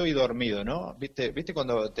estoy dormido, ¿no? ¿Viste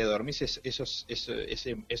cuando te dormís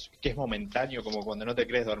que es momentáneo, como cuando no te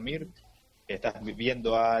querés dormir, que estás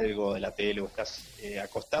viendo algo de la tele o estás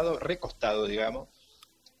acostado, recostado, digamos,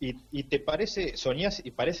 y te soñás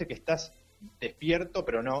y parece que estás despierto,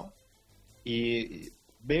 pero no, y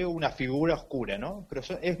veo una figura oscura, ¿no? Pero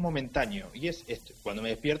eso es momentáneo, y cuando me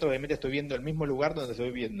despierto, obviamente estoy viendo el mismo lugar donde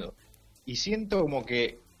estoy viendo, y siento como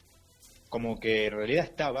que en realidad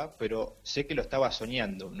estaba, pero sé que lo estaba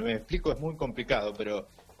soñando. No me explico, es muy complicado, pero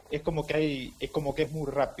es como que es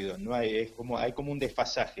muy rápido, no hay como un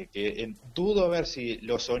desfasaje que dudo a ver si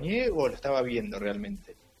lo soñé o lo estaba viendo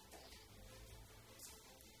realmente.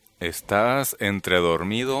 Estás entre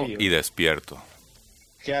dormido Sí, y despierto.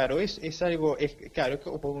 claro, es algo, claro, es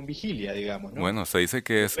como un vigilia, digamos, ¿no? Bueno, se dice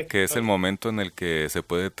que es el momento en el que se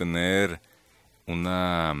puede tener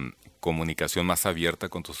una comunicación más abierta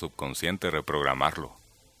con tu subconsciente, reprogramarlo.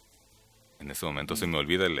 En ese momento se me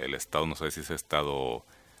olvida el estado, no sé si es estado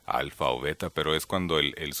alfa o beta, pero es cuando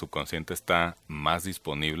el subconsciente está más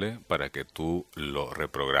disponible para que tú lo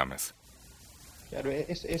reprogrames. Claro,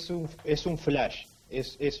 es un flash,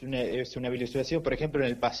 es una visualización, por ejemplo, en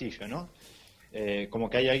el pasillo, ¿no? Como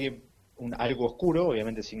que hay algo oscuro,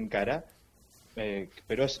 obviamente sin cara,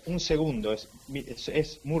 pero es un segundo,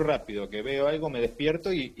 es muy rápido, que veo algo, me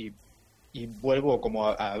despierto y vuelvo como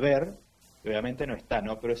a ver, obviamente no está,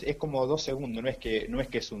 ¿no? Pero es como 2 segundos, no es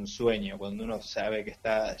que es un sueño, cuando uno sabe que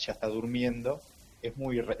ya está durmiendo, es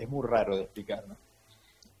muy raro de explicar, ¿no?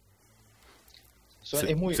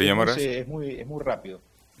 ¿Se llamarás? Es muy rápido.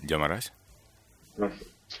 ¿Llamarás?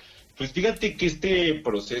 Pues fíjate que este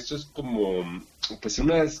proceso es como, pues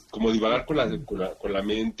como divagar con la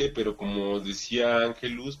mente, pero como decía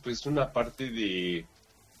Ángelus, pues una parte de,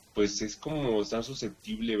 pues es como estar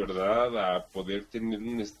susceptible, ¿verdad?, a poder tener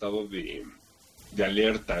un estado de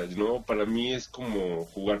alerta, ¿no? Para mí es como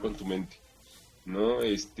jugar con tu mente, ¿no?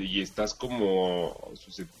 Y estás como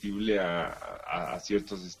susceptible a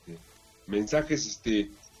ciertos mensajes.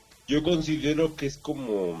 Yo considero que es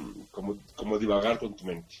como divagar con tu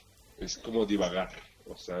mente. Es como divagar,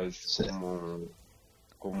 o sea, es Sí.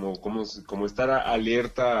 como estar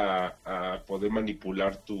alerta a poder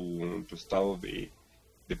manipular tu estado de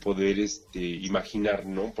poder imaginar,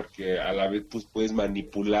 ¿no? Porque a la vez pues puedes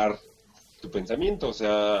manipular tu pensamiento, o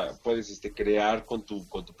sea, puedes crear con tu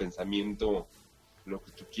pensamiento lo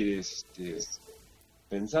que tú quieres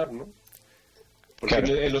pensar, ¿no? Porque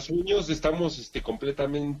Claro. en los sueños estamos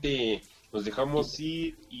completamente, nos dejamos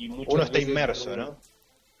ir y muchas Uno está veces inmerso, ¿no?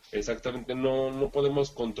 exactamente, no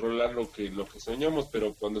podemos controlar lo que soñamos,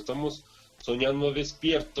 pero cuando estamos soñando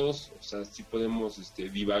despiertos, o sea, sí podemos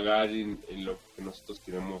divagar en lo que nosotros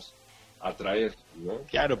queremos atraer, ¿no?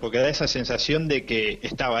 Claro, porque da esa sensación de que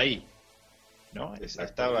estaba ahí, ¿no?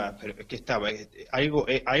 Exactamente. Pero ¿qué estaba?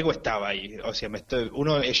 Algo estaba ahí, o sea,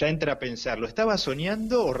 uno ya entra a pensar, ¿lo estaba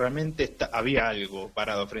soñando o realmente había algo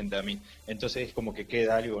parado frente a mí? Entonces es como que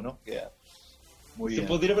queda algo, ¿no? Queda muy Se bien.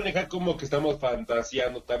 podría manejar como que estamos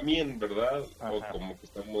fantaseando también, ¿verdad? Ajá. O como que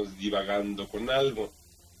estamos divagando con algo.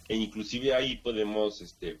 E inclusive ahí podemos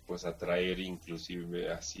pues atraer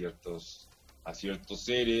inclusive a ciertos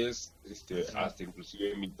seres, hasta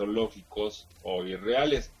inclusive mitológicos o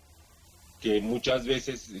irreales, que muchas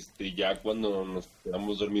veces ya cuando nos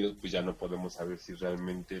quedamos dormidos pues ya no podemos saber si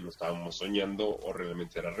realmente lo estábamos soñando o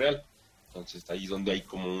realmente era real. Entonces ahí es donde hay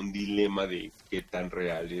como un dilema de qué tan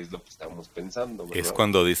real es lo que estamos pensando, ¿verdad? Es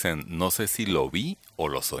cuando dicen, no sé si lo vi o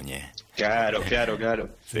lo soñé. Claro.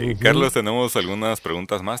 Sí, Carlos, tenemos algunas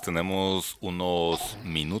preguntas más. Tenemos unos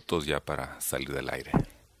minutos ya para salir del aire.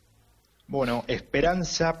 Bueno,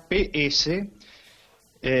 Esperanza PS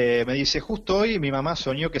me dice, justo hoy mi mamá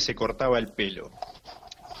soñó que se cortaba el pelo.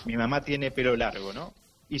 mi mamá tiene pelo largo, ¿no?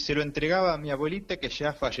 Y se lo entregaba a mi abuelita que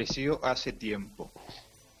ya falleció hace tiempo.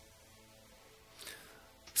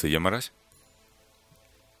 ¿Se llamarás?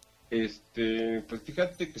 Pues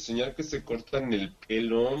fíjate que soñar que se cortan el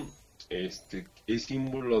pelo, es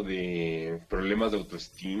símbolo de problemas de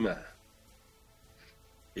autoestima.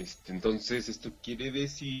 Entonces esto quiere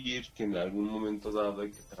decir que en algún momento dado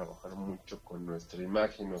hay que trabajar mucho con nuestra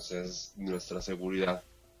imagen, o sea, es nuestra seguridad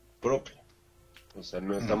propia. O sea,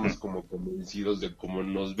 no estamos como convencidos de cómo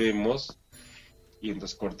nos vemos, y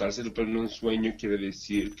entonces cortarse el pelo en un sueño quiere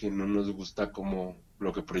decir que no nos gusta como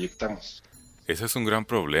lo que proyectamos. Ese es un gran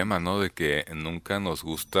problema, ¿no? De que nunca nos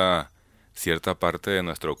gusta cierta parte de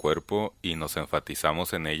nuestro cuerpo y nos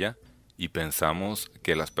enfatizamos en ella y pensamos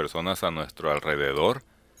que las personas a nuestro alrededor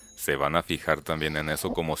se van a fijar también en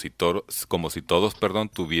eso como si todos,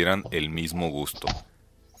 tuvieran el mismo gusto.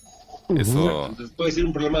 Eso... Entonces puede ser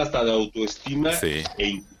un problema hasta de autoestima, sí, e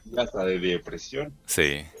incluso hasta de depresión.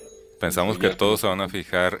 Sí, pensamos que todos se van a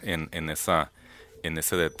fijar en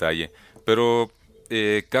ese detalle. Pero,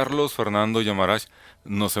 Carlos, Fernando, Yamarash,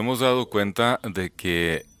 nos hemos dado cuenta de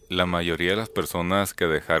que la mayoría de las personas que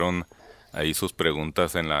dejaron ahí sus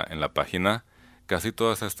preguntas en la página, casi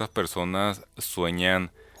todas estas personas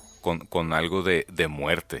sueñan con algo de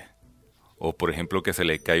muerte. O, por ejemplo, que se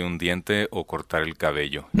le cae un diente o cortar el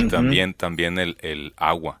cabello. Y también el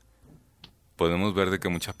agua. Podemos ver de que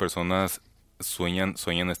muchas personas sueñan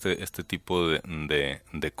este tipo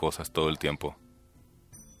de cosas todo el tiempo.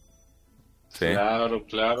 ¿Sí?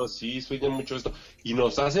 Claro, sí, sueñan mucho esto. Y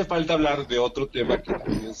nos hace falta hablar de otro tema que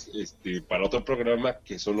también es para otro programa,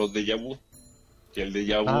 que son los déjà vu. Que el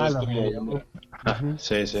déjà vu es como...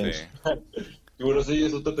 Sí. Y bueno, ese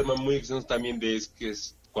es otro tema muy extenso también,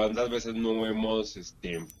 cuántas veces no hemos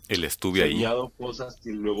soñado cosas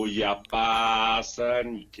que luego ya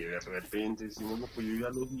pasan y que de repente decimos, no, pues yo ya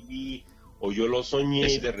lo viví, o yo lo soñé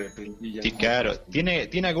y de repente ya... Sí, claro.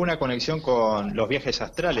 ¿Tiene alguna conexión con los viajes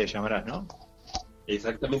astrales, llamarás, no?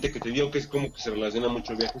 Exactamente, que te digo que es como que se relaciona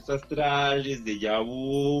mucho viajes astrales, déjà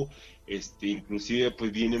vu, inclusive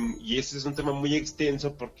pues vienen, y ese es un tema muy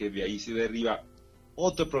extenso porque de ahí se deriva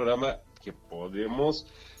otro programa que podemos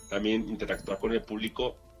también interactuar con el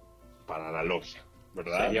público para la logia,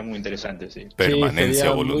 ¿verdad? Sería muy interesante, sí.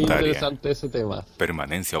 Permanencia voluntaria. Muy interesante ese tema.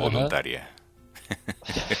 Permanencia voluntaria.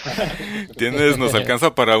 ¿Nos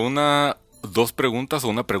alcanza para dos preguntas o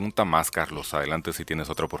una pregunta más, Carlos? Adelante si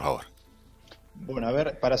tienes otra, por favor. Bueno, a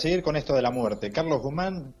ver, para seguir con esto de la muerte, Carlos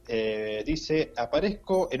Guzmán dice,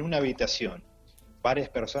 aparezco en una habitación, varias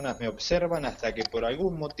personas me observan hasta que por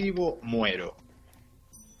algún motivo muero.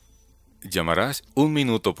 Llamarás 1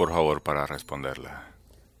 minuto, por favor, para responderla.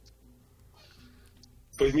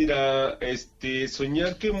 Pues mira,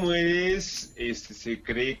 soñar que mueres, se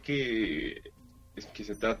cree que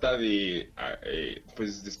se trata de,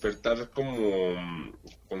 pues despertar como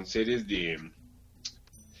con seres de,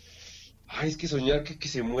 es que soñar que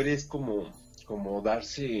se muere es como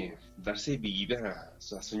darse vida, o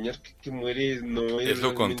sea, soñar que muere no es... ¿Es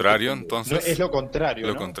lo contrario, como... entonces? No, es lo contrario,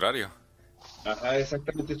 Lo ¿no? contrario. Ajá,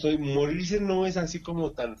 exactamente. Morirse no es así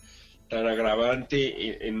como tan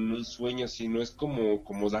agravante en un sueño, sino es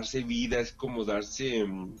como darse vida, es como darse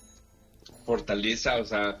fortaleza. O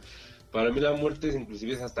sea, para mí la muerte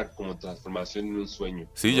inclusive es hasta como transformación en un sueño.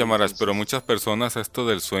 Sí, ¿no? Llamarás, pero muchas personas esto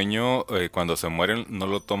del sueño, cuando se mueren, no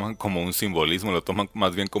lo toman como un simbolismo, lo toman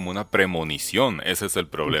más bien como una premonición. Ese es el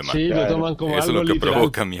problema. Sí, lo toman como eso algo es lo que literal.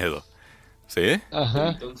 provoca miedo. ¿Sí?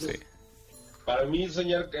 Ajá. Entonces, Sí. para mí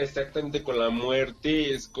soñar exactamente con la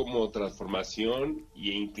muerte es como transformación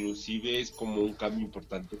e inclusive es como un cambio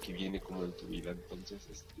importante que viene como en tu vida,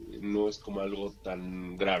 entonces no es como algo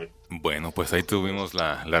tan grave. Bueno, pues ahí tuvimos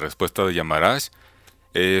la respuesta de Yamarash.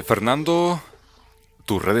 Fernando,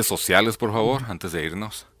 tus redes sociales, por favor, antes de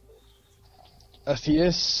irnos. Así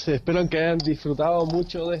es, espero que hayan disfrutado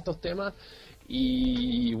mucho de estos temas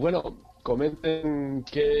y bueno, comenten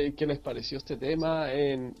qué les pareció este tema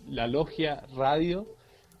en la Logia Radio,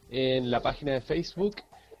 en la página de Facebook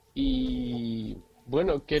y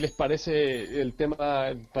bueno, qué les parece el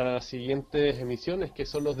tema para las siguientes emisiones, que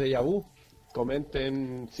son los déjà vu.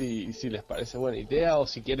 Comenten si les parece buena idea o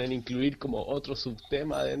si quieren incluir como otro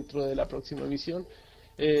subtema dentro de la próxima emisión.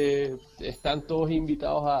 Están todos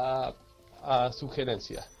invitados a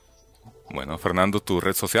sugerencias. Bueno, Fernando, ¿tu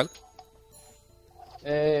red social?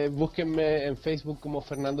 Búsquenme en Facebook como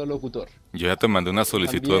Fernando Locutor. Yo ya te mandé una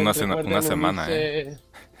solicitud una semana,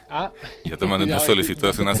 Ya te mandé una solicitud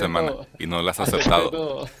hace una semana y no la has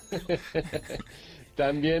aceptado.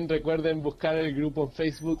 También recuerden buscar el grupo en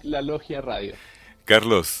Facebook La Logia Radio.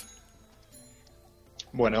 Carlos.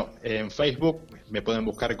 Bueno, en Facebook me pueden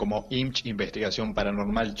buscar como IMCH, Investigación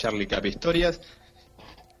Paranormal Charlie Cap Historias,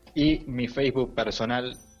 y mi Facebook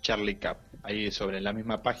personal, Charlie Cap. Ahí sobre la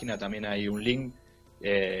misma página también hay un link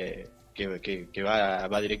que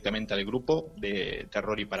va directamente al grupo de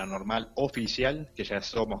Terror y Paranormal oficial, que ya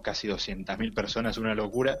somos casi 200.000 personas, una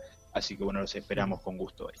locura, así que bueno, los esperamos con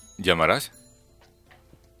gusto ahí. ¿Llamarás?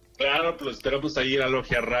 Claro, pues esperamos ahí en la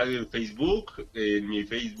Logia Radio en Facebook, en mi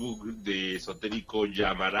Facebook de Esotérico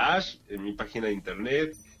Yamarash, en mi página de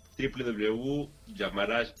internet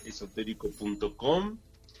www.yamarashesotérico.com,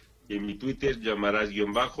 en mi Twitter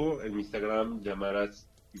Yamarash-, en mi Instagram Yamarash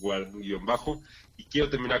igual-, y quiero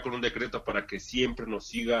terminar con un decreto para que siempre nos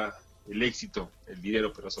siga el éxito, el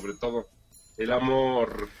dinero, pero sobre todo el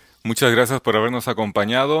amor. Muchas gracias por habernos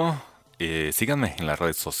acompañado. Síganme en la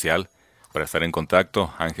red social para estar en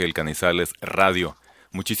contacto, Ángel Canizales Radio.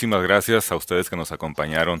 Muchísimas gracias a ustedes que nos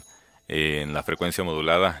acompañaron en la frecuencia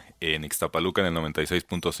modulada en Ixtapaluca en el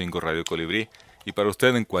 96.5 Radio Colibrí, y para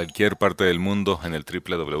usted en cualquier parte del mundo en el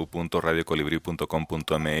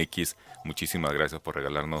www.radiocolibrí.com.mx. Muchísimas gracias por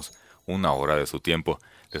regalarnos una hora de su tiempo.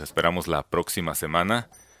 Les esperamos la próxima semana,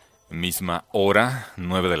 misma hora,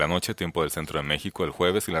 9 de la noche, tiempo del Centro de México, el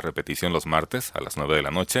jueves, y la repetición los martes a las 9 de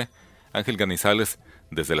la noche. Ángel Canizales,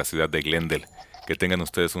 desde la ciudad de Glendale. Que tengan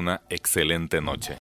ustedes una excelente noche.